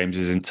 14 games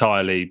is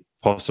entirely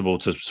possible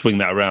to swing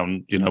that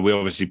around. We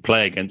obviously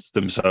play against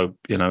them, so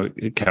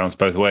it counts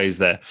both ways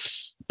there.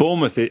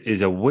 Bournemouth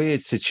is a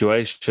weird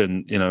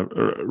situation,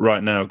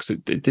 right now, because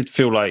it did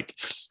feel like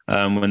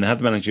when they had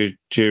the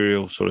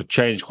managerial sort of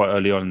change quite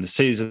early on in the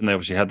season, they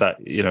obviously had that,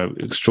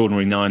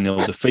 extraordinary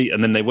 9-0 defeat,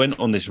 and then they went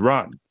on this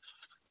run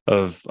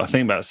of, I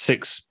think, about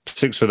six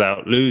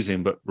without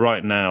losing. But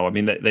right now, I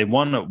mean, they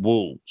won at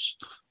Wolves,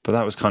 but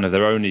that was kind of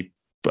their only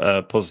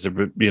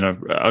positive,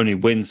 only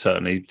win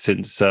certainly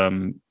since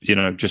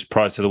just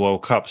prior to the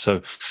World Cup.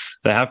 So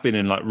they have been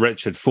in like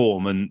wretched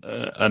form and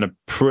a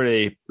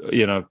pretty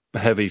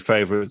heavy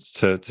favourites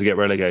to get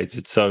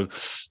relegated. So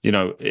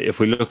if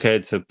we look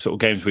ahead to sort of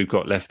games we've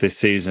got left this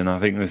season, I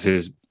think this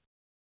is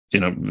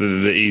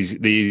the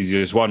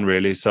easiest one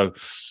really. So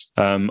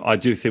I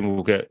do think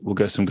we'll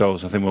get some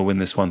goals. I think we'll win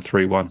this one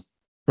 3-1.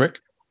 Rick?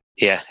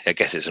 Yeah, I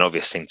guess it's an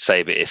obvious thing to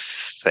say, but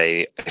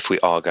if we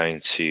are going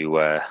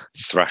to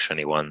thrash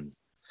anyone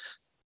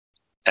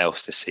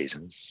else this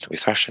season, have we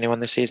thrashed anyone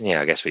this season?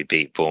 Yeah, I guess we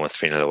beat Bournemouth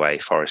 3-0 away,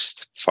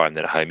 Forest 5-0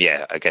 at home.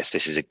 Yeah, I guess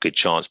this is a good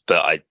chance,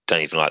 but I don't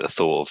even like the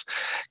thought of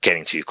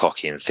getting too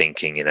cocky and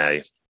thinking,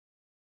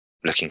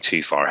 looking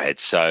too far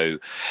ahead. So,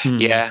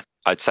 yeah,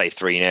 I'd say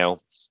 3-0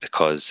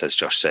 because, as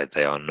Josh said,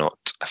 they are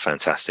not a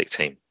fantastic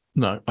team.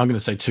 No, I'm going to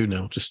say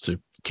 2-0 just to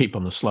keep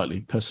on the slightly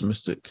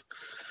pessimistic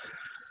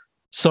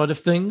side of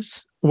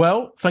things.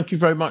 Well, thank you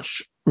very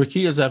much,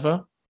 Ricky, as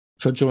ever,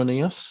 for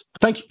joining us.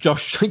 Thank you,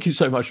 Josh. Thank you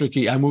so much,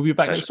 Ricky. And we'll be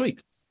back next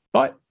week.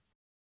 Bye.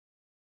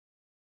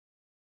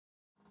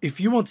 If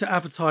you want to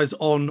advertise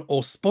on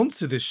or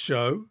sponsor this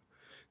show,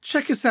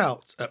 check us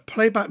out at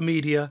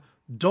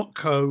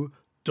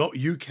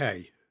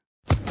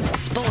playbackmedia.co.uk.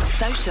 Sports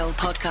Social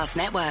Podcast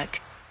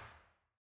Network.